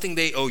about something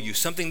they owe you,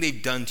 something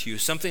they've done to you,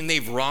 something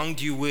they've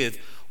wronged you with,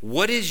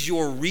 what is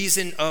your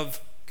reason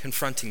of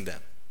confronting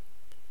them?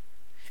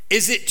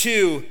 Is it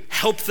to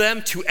help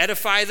them, to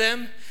edify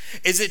them?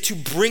 Is it to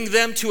bring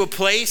them to a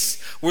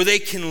place where they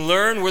can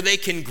learn, where they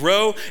can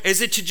grow?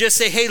 Is it to just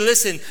say, hey,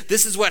 listen,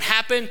 this is what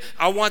happened.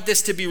 I want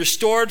this to be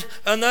restored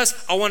on us.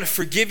 I want to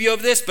forgive you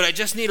of this, but I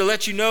just need to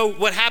let you know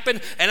what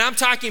happened. And I'm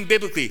talking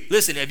biblically.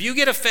 Listen, if you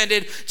get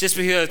offended just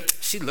because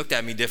she looked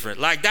at me different,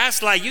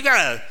 that's you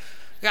gotta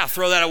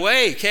throw that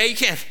away, okay?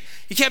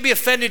 You can't be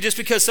offended just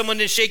because someone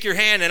didn't shake your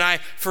hand and I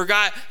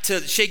forgot to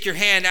shake your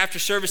hand after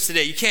service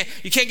today. You can't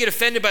get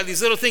offended by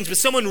these little things, but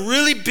someone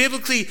really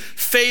biblically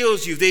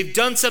fails you. They've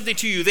done something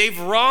to you. They've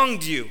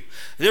wronged you.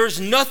 There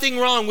is nothing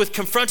wrong with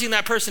confronting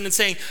that person and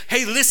saying,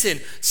 hey, listen,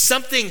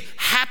 something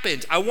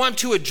happened. I want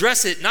to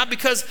address it, not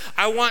because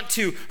I want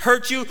to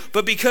hurt you,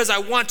 but because I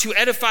want to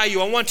edify you.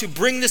 I want to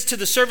bring this to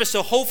the surface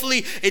so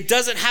hopefully it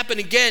doesn't happen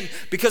again,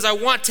 because I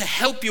want to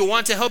help you. I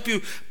want to help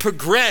you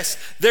progress.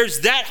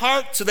 There's that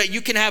heart so that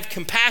you can have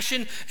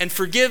compassion and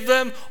forgive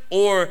them,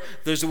 or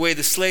there's the way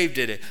the slave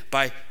did it,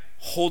 by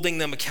holding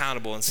them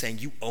accountable and saying,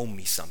 you owe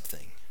me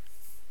something.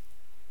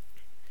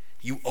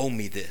 You owe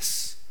me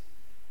this.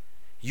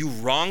 You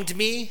wronged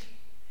me,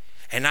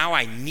 and now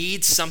I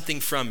need something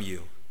from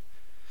you.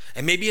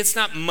 And maybe it's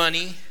not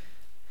money,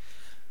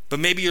 but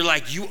maybe you're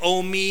like, you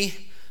owe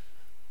me,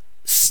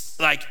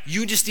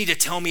 you just need to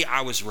tell me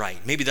I was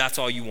right. Maybe that's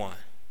all you want.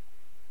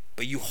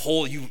 But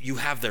you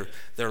have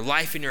their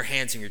life in your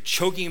hands, and you're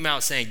choking them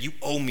out saying, you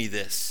owe me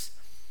this.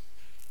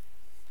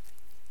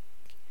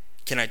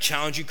 Can I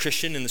challenge you,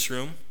 Christian, in this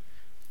room?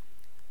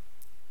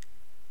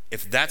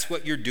 If that's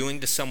what you're doing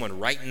to someone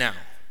right now,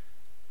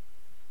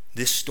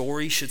 this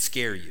story should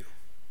scare you.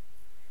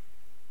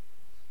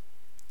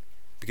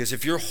 Because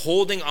if you're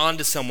holding on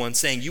to someone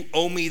saying, you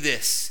owe me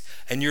this,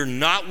 and you're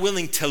not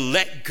willing to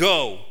let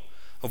go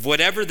of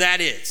whatever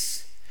that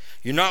is,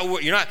 you're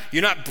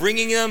not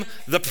bringing them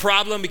the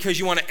problem because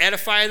you want to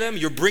edify them,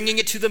 you're bringing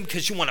it to them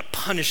because you want to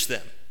punish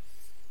them.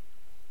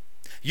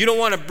 You don't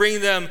want to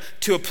bring them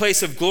to a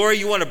place of glory.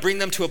 You want to bring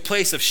them to a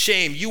place of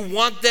shame. You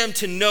want them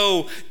to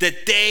know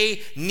that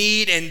they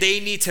need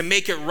to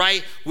make it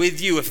right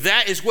with you. If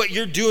that is what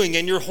you're doing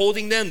and you're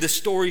holding them, the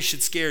story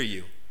should scare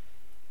you.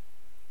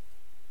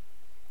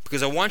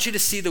 Because I want you to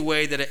see the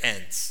way that it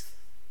ends.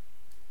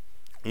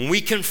 When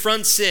we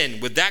confront sin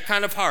with that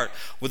kind of heart,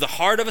 with the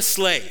heart of a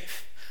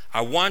slave,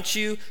 I want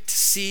you to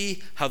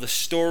see how the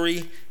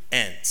story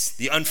ends.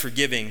 The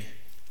unforgiving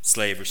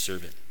slave or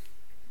servant.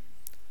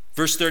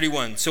 Verse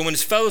 31, so when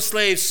his fellow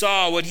slaves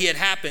saw what had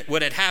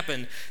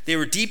happened, they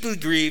were deeply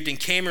grieved and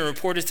came and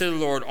reported to the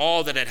Lord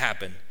all that had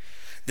happened.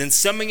 Then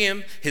summoning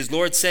him, his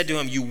Lord said to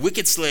him, you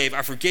wicked slave,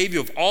 I forgave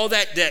you of all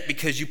that debt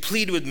because you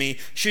pleaded with me.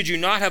 Should you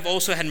not have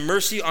also had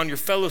mercy on your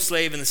fellow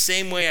slave in the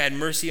same way I had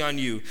mercy on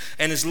you?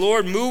 And his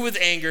Lord, moved with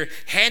anger,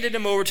 handed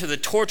him over to the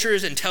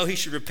torturers until he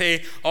should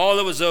repay all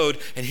that was owed.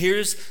 And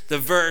here's the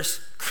verse,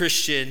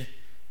 Christian,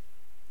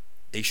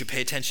 that you should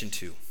pay attention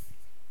to.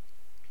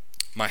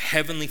 My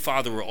heavenly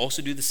Father will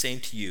also do the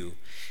same to you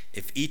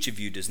if each of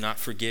you does not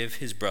forgive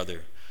his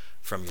brother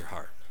from your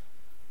heart.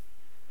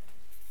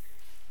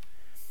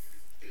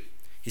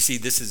 You see,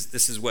 this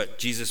is what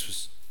Jesus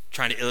was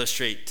trying to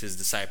illustrate to his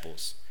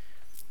disciples.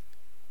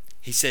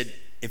 He said,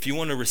 if you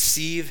want to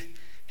receive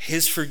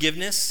his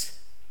forgiveness,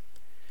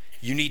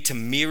 you need to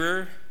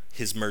mirror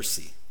his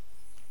mercy.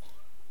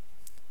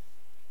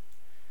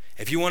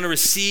 If you want to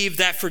receive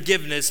that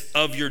forgiveness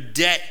of your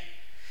debt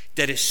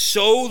that is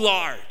so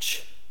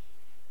large,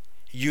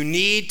 you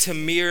need to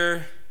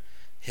mirror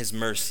his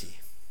mercy.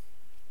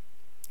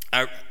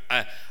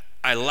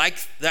 I like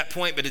that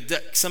point,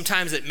 but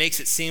sometimes it makes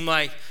it seem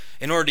like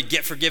in order to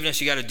get forgiveness,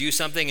 you got to do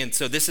something. And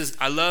so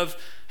I love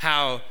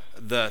how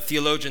the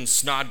theologian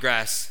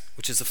Snodgrass,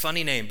 which is a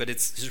funny name, but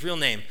it's his real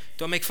name.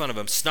 Don't make fun of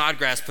him.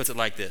 Snodgrass puts it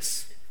like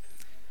this: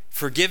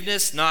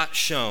 forgiveness not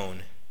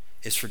shown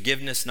is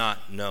forgiveness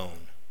not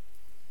known.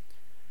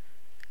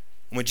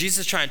 And what Jesus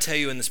is trying to tell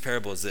you in this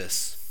parable is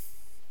this: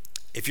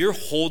 if you're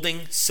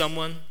holding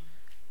someone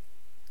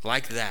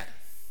like that,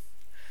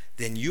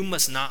 then you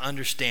must not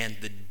understand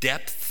the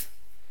depth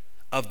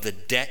of the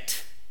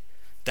debt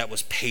that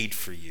was paid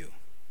for you.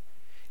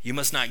 You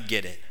must not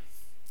get it.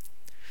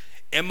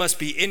 It must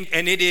be,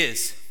 and it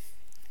is,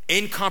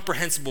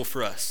 incomprehensible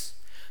for us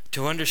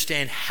to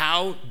understand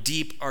how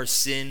deep our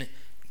sin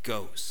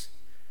goes.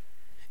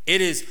 It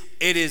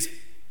is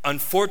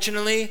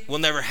unfortunately will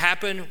never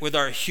happen with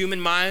our human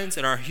minds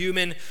and our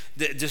human,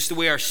 just the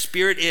way our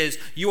spirit is.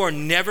 You are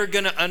never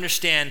going to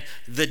understand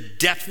the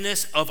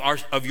depthness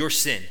of your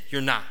sin.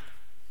 You're not.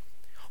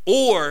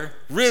 Or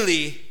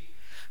really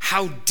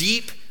how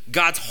deep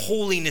God's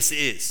holiness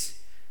is.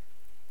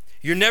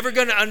 You're never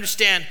going to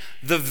understand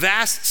the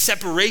vast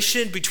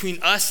separation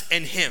between us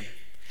and him.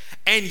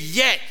 And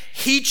yet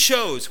he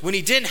chose, when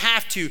he didn't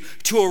have to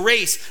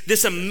erase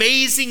this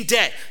amazing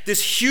debt,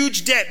 this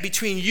huge debt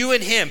between you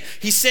and him.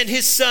 He sent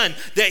his son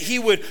that he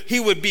would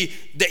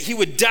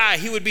die.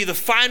 He would be the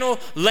final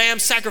lamb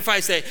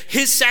sacrifice, that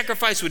his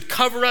sacrifice would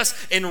cover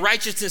us in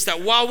righteousness,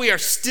 that while we are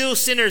still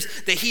sinners,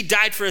 that he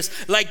died for us.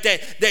 Like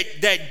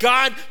that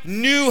God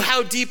knew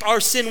how deep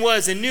our sin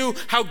was and knew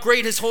how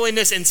great his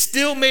holiness, and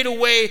still made a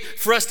way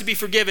for us to be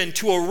forgiven,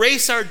 to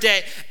erase our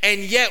debt.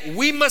 And yet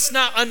we must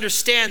not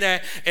understand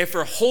that if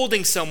we're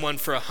holding someone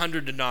for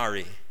 100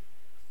 denarii.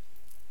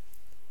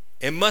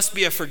 It must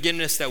be a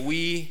forgiveness that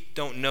we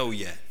don't know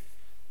yet.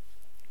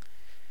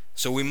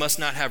 So we must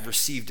not have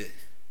received it.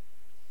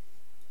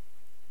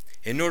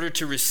 In order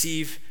to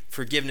receive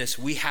forgiveness,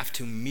 we have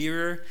to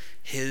mirror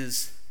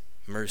his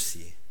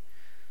mercy.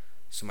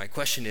 So my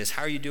question is,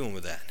 how are you doing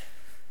with that,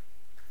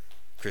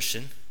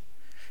 Christian?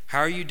 How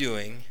are you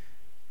doing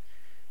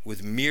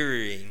with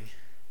mirroring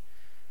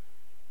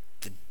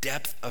the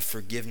depth of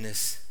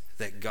forgiveness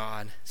that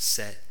God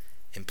set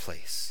in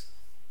place?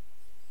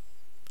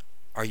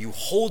 Are you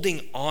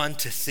holding on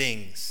to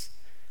things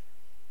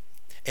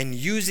and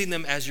using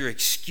them as your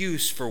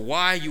excuse for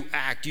why you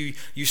act?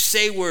 You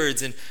say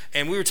words,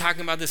 and we were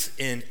talking about this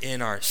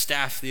in our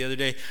staff the other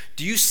day.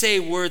 Do you say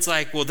words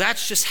like, well,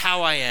 that's just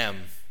how I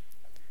am.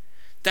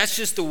 That's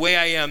just the way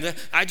I am.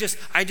 I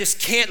just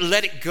can't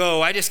let it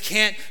go. I just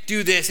can't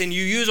do this. And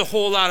you use a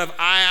whole lot of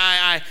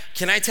I.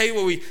 Can I tell you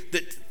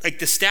what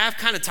the staff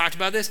kind of talked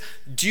about this?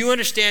 Do you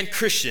understand,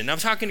 Christian? I'm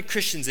talking to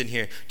Christians in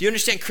here. Do you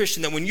understand,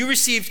 Christian, that when you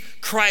received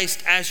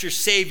Christ as your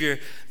Savior,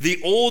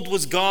 the old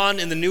was gone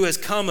and the new has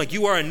come? Like,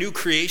 you are a new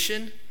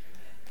creation.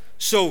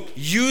 So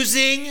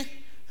using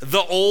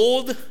the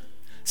old,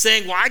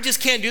 saying, well, I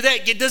just can't do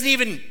that.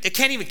 It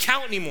can't even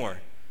count anymore.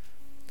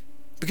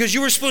 Because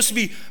you were supposed to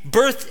be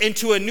birthed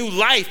into a new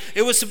life.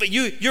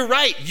 You're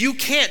right, you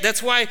can't.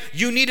 That's why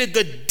you needed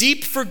the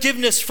deep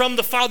forgiveness from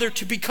the Father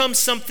to become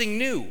something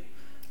new.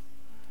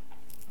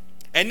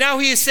 And now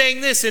he is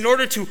saying this: in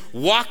order to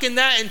walk in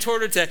that, in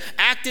order to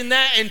act in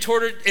that,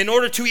 in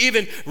order to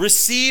even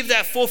receive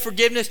that full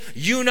forgiveness,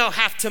 you now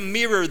have to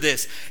mirror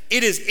this.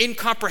 It is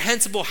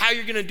incomprehensible how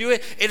you're going to do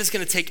it. It is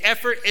going to take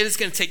effort. It is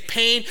going to take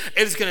pain.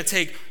 It is going to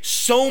take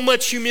so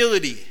much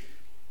humility.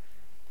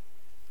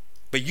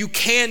 But you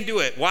can do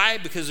it. Why?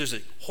 Because there's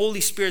a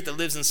Holy Spirit that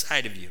lives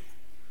inside of you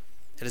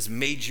that has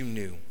made you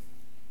new.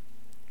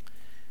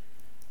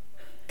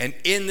 And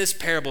in this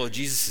parable,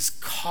 Jesus is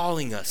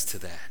calling us to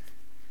that.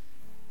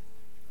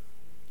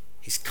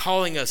 He's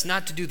calling us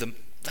not to do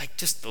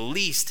just the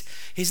least.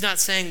 He's not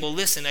saying, well,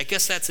 listen, I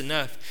guess that's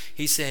enough.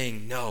 He's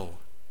saying, no,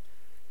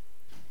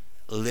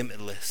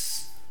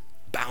 limitless,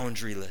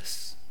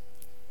 boundaryless.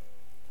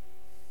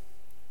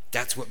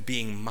 That's what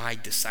being my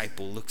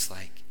disciple looks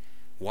like.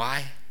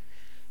 Why?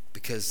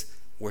 Because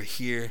we're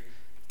here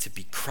to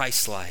be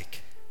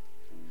Christ-like,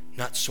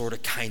 not sort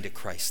of kind of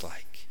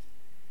Christ-like.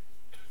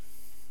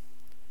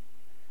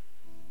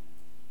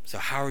 So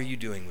how are you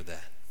doing with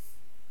that?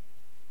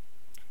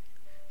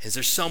 Is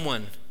there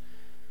someone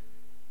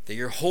that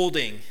you're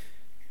holding,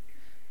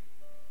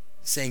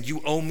 saying,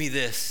 you owe me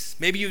this?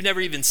 Maybe you've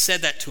never even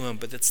said that to him,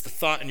 but that's the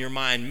thought in your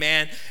mind.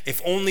 Man, if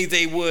only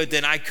they would,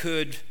 then I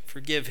could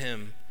forgive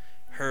him,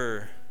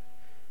 her.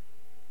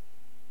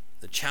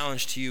 The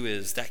challenge to you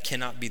is that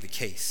cannot be the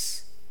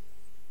case.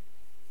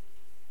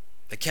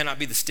 That cannot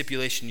be the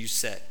stipulation you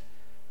set.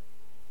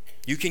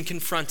 You can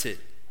confront it,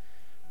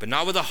 but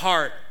not with a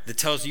heart that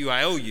tells you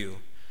I owe you,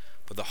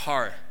 but the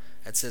heart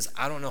that says,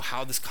 I don't know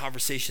how this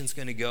conversation's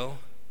going to go,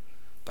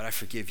 but I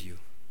forgive you.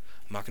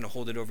 I'm not going to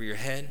hold it over your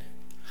head.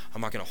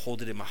 I'm not going to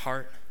hold it in my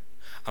heart.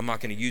 I'm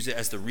not going to use it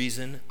as the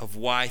reason of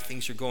why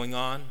things are going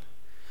on.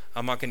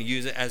 I'm not going to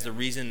use it as the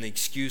reason, the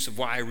excuse of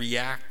why I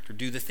react or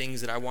do the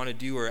things that I want to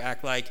do or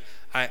act like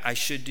I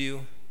should do.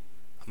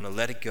 I'm going to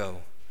let it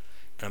go.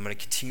 And I'm going to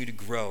continue to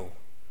grow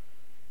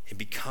in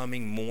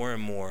becoming more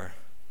and more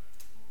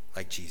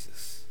like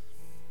Jesus.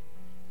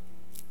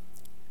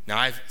 Now,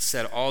 I've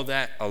said all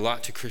that a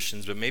lot to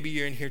Christians, but maybe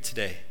you're in here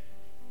today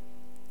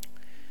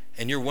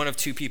and you're one of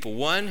two people.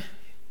 One,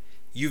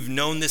 you've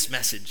known this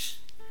message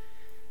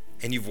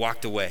and you've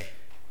walked away.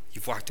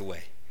 You've walked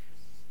away.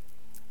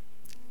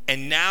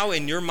 And now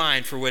in your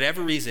mind, for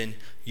whatever reason,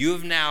 you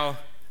have now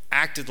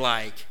acted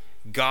like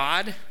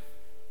God,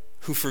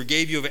 who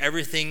forgave you of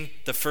everything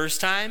the first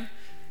time,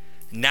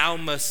 now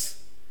must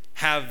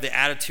have the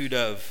attitude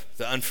of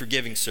the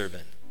unforgiving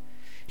servant.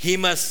 He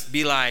must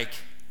be like,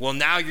 well,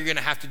 now you're going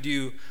to have to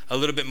do a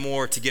little bit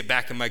more to get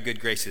back in my good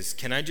graces.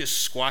 Can I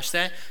just squash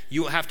that?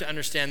 You have to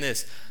understand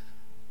this.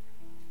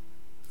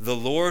 The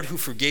Lord who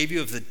forgave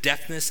you of the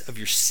depthness of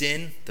your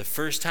sin the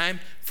first time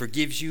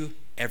forgives you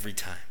every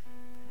time.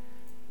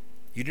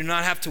 You do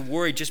not have to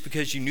worry just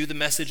because you knew the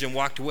message and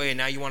walked away and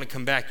now you want to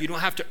come back. You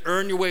don't have to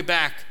earn your way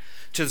back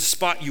to the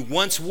spot you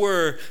once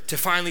were to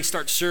finally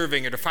start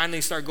serving or to finally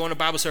start going to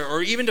Bible study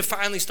or even to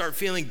finally start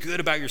feeling good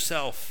about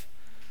yourself.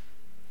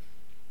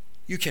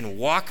 You can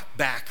walk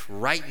back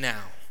right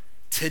now,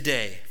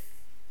 today,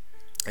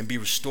 and be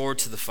restored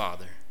to the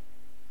Father.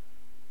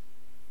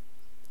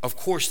 Of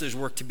course, there's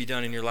work to be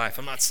done in your life.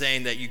 I'm not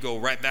saying that you go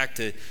right back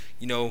to,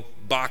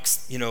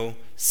 box,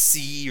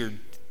 C or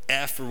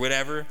F or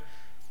whatever.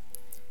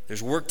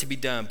 There's work to be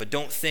done, but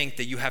don't think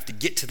that you have to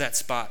get to that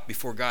spot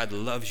before God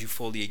loves you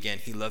fully again.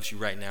 He loves you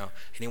right now,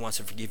 and he wants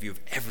to forgive you of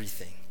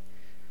everything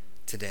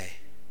today.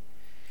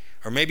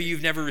 Or maybe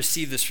you've never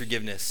received this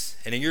forgiveness,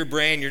 and in your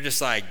brain, you're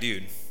just like,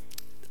 dude,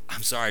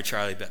 I'm sorry,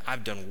 Charlie, but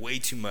I've done way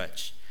too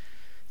much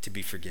to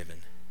be forgiven.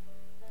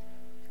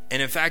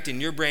 And in fact,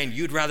 in your brain,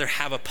 you'd rather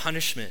have a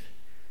punishment.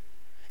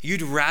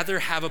 You'd rather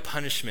have a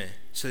punishment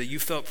so that you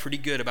felt pretty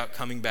good about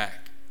coming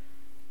back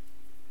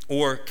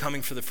or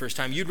coming for the first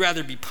time. You'd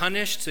rather be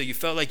punished so you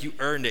felt like you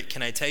earned it.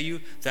 Can I tell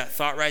you, that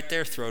thought right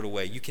there, throw it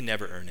away. You can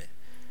never earn it.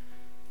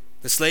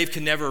 The slave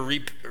can never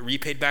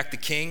repay back the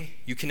king.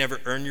 You can never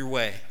earn your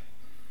way.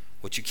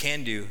 What you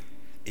can do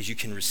is you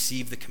can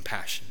receive the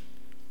compassion.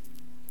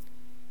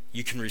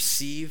 You can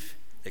receive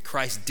that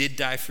Christ did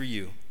die for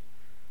you.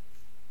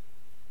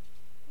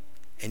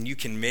 And you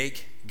can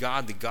make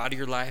God the God of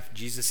your life,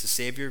 Jesus the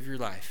Savior of your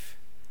life.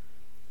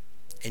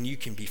 And you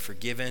can be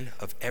forgiven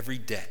of every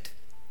debt,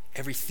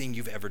 everything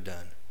you've ever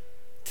done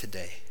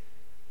today.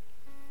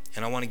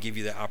 And I want to give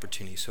you that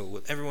opportunity. So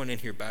with everyone in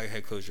here, bow your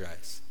head, close your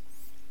eyes.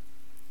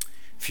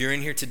 If you're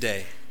in here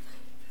today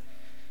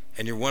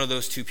and you're one of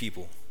those two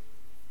people,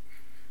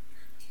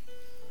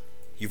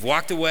 you've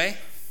walked away,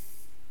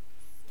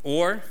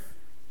 or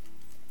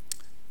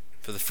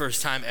for the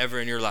first time ever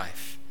in your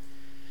life,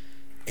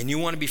 and you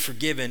want to be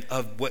forgiven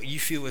of what you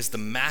feel is the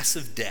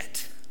massive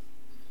debt,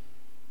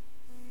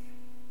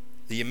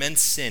 the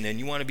immense sin, and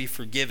you want to be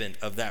forgiven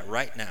of that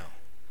right now,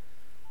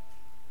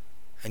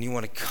 and you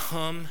want to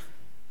come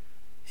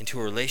into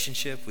a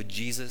relationship with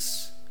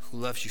Jesus who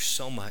loves you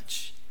so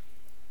much,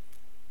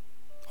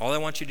 all I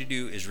want you to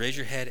do is raise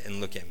your head and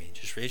look at me.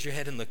 Just raise your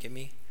head and look at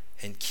me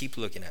and keep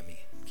looking at me.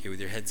 Okay, with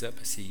your heads up,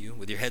 I see you.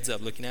 With your heads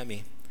up looking at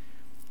me.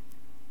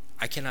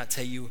 I cannot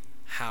tell you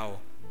how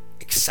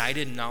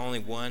excited, not only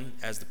one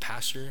as the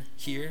pastor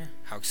here,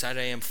 how excited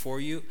I am for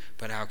you,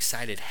 but how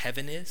excited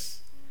heaven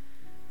is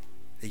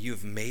that you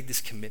have made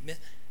this commitment.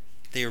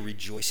 They are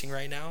rejoicing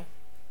right now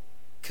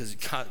because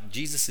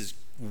Jesus is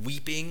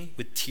weeping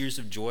with tears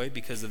of joy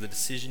because of the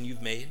decision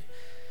you've made.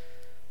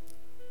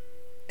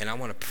 And I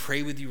want to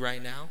pray with you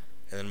right now,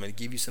 and then I'm going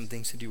to give you some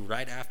things to do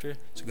right after.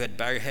 So go ahead,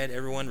 bow your head,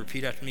 everyone,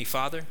 repeat after me.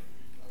 Father,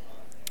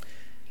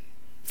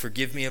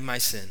 forgive me of my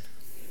sin.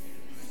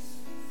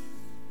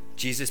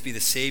 Jesus, be the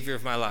Savior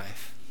of my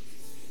life.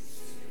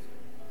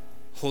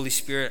 Holy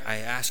Spirit, I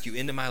ask you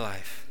into my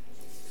life.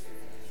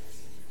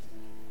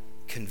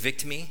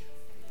 Convict me,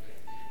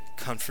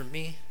 comfort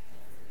me.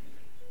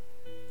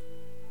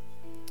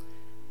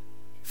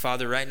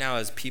 Father, right now,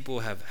 as people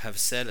have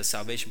said a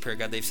salvation prayer,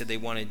 God, they've said they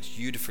wanted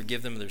you to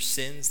forgive them of their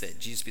sins, that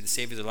Jesus be the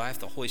Savior of their life,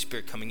 the Holy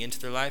Spirit coming into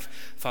their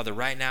life. Father,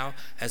 right now,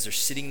 as they're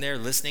sitting there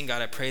listening,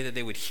 God, I pray that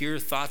they would hear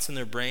thoughts in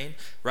their brain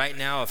right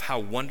now of how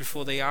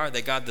wonderful they are,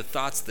 that God, the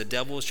thoughts the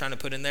devil is trying to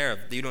put in there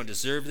of you don't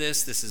deserve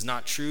this, this is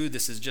not true,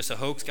 this is just a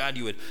hoax, God,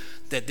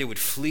 that they would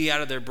flee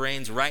out of their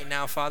brains right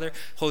now, Father.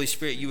 Holy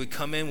Spirit, you would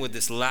come in with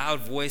this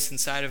loud voice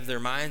inside of their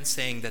minds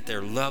saying that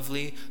they're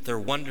lovely, they're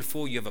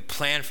wonderful, you have a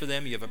plan for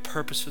them, you have a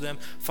purpose for them.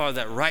 Father,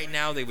 that right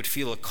now they would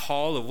feel a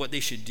call of what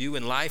they should do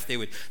in life. They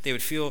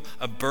would feel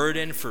a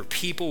burden for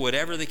people,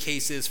 whatever the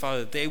case is, Father,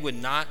 that they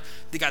would not,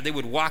 God, they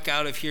would walk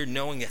out of here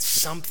knowing that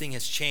something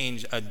has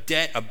changed, a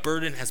debt, a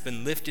burden has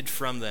been lifted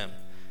from them.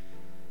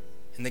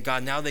 And that,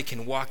 God, now they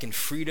can walk in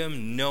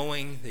freedom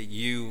knowing that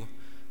you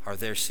are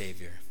their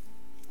Savior.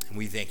 And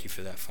we thank you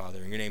for that, Father.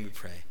 In your name we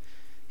pray.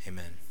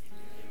 Amen.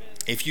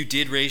 If you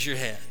did raise your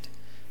hand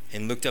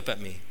and looked up at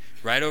me,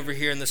 right over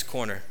here in this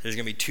corner, there's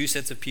going to be two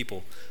sets of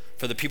people.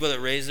 For the people that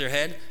raise their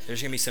head,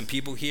 there's going to be some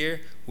people here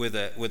with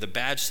a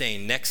badge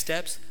saying next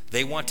steps.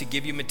 They want to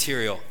give you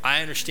material.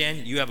 I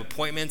understand you have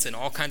appointments and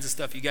all kinds of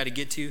stuff you got to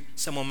get to.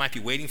 Someone might be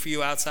waiting for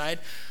you outside.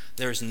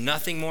 There is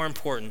nothing more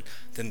important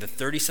than the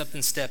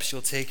 30-something steps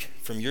you'll take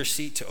from your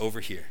seat to over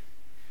here.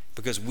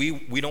 Because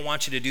we don't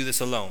want you to do this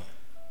alone.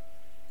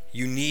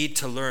 You need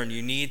to learn.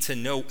 You need to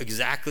know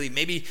exactly.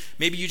 Maybe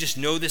you just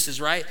know this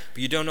is right,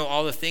 but you don't know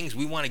all the things.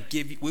 We want to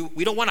give you.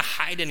 We don't want to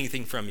hide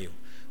anything from you.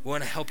 We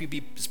want to help you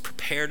be as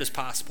prepared as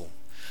possible.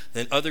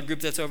 Then other group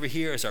that's over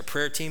here is our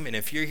prayer team. And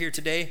if you're here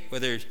today,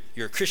 whether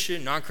you're a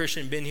Christian,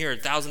 non-Christian, been here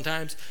 1,000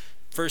 times,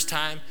 first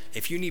time,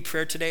 if you need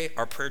prayer today,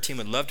 our prayer team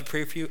would love to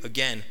pray for you.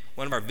 Again,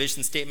 one of our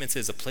vision statements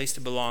is a place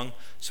to belong,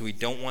 so we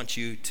don't want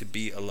you to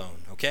be alone,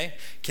 okay?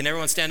 Can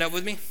everyone stand up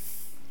with me?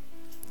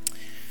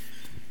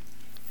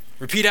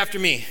 Repeat after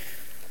me.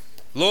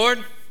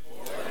 Lord,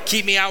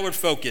 keep me outward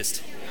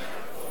focused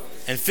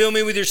and fill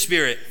me with your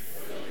spirit.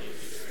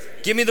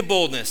 Give me the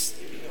boldness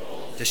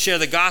to share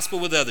the gospel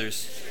with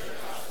others.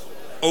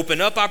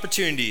 Open up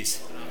opportunities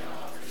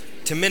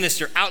to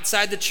minister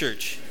outside the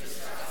church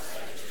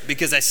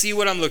because I see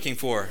what I'm looking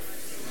for.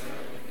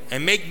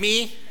 And make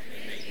me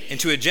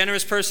into a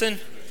generous person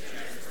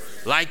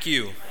like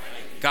you.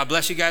 God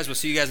bless you guys. We'll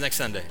see you guys next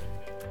Sunday.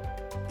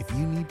 If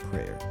you need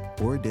prayer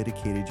or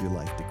dedicated your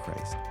life to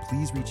Christ,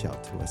 please reach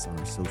out to us on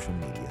our social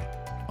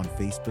media, on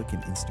Facebook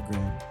and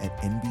Instagram at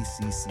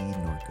NBCC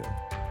Norco,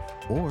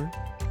 or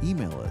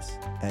email us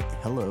at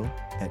hello@nbcc.com.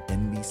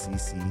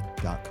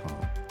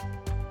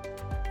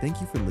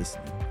 Thank you for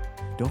listening.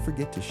 Don't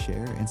forget to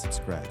share and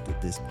subscribe to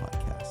this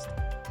podcast.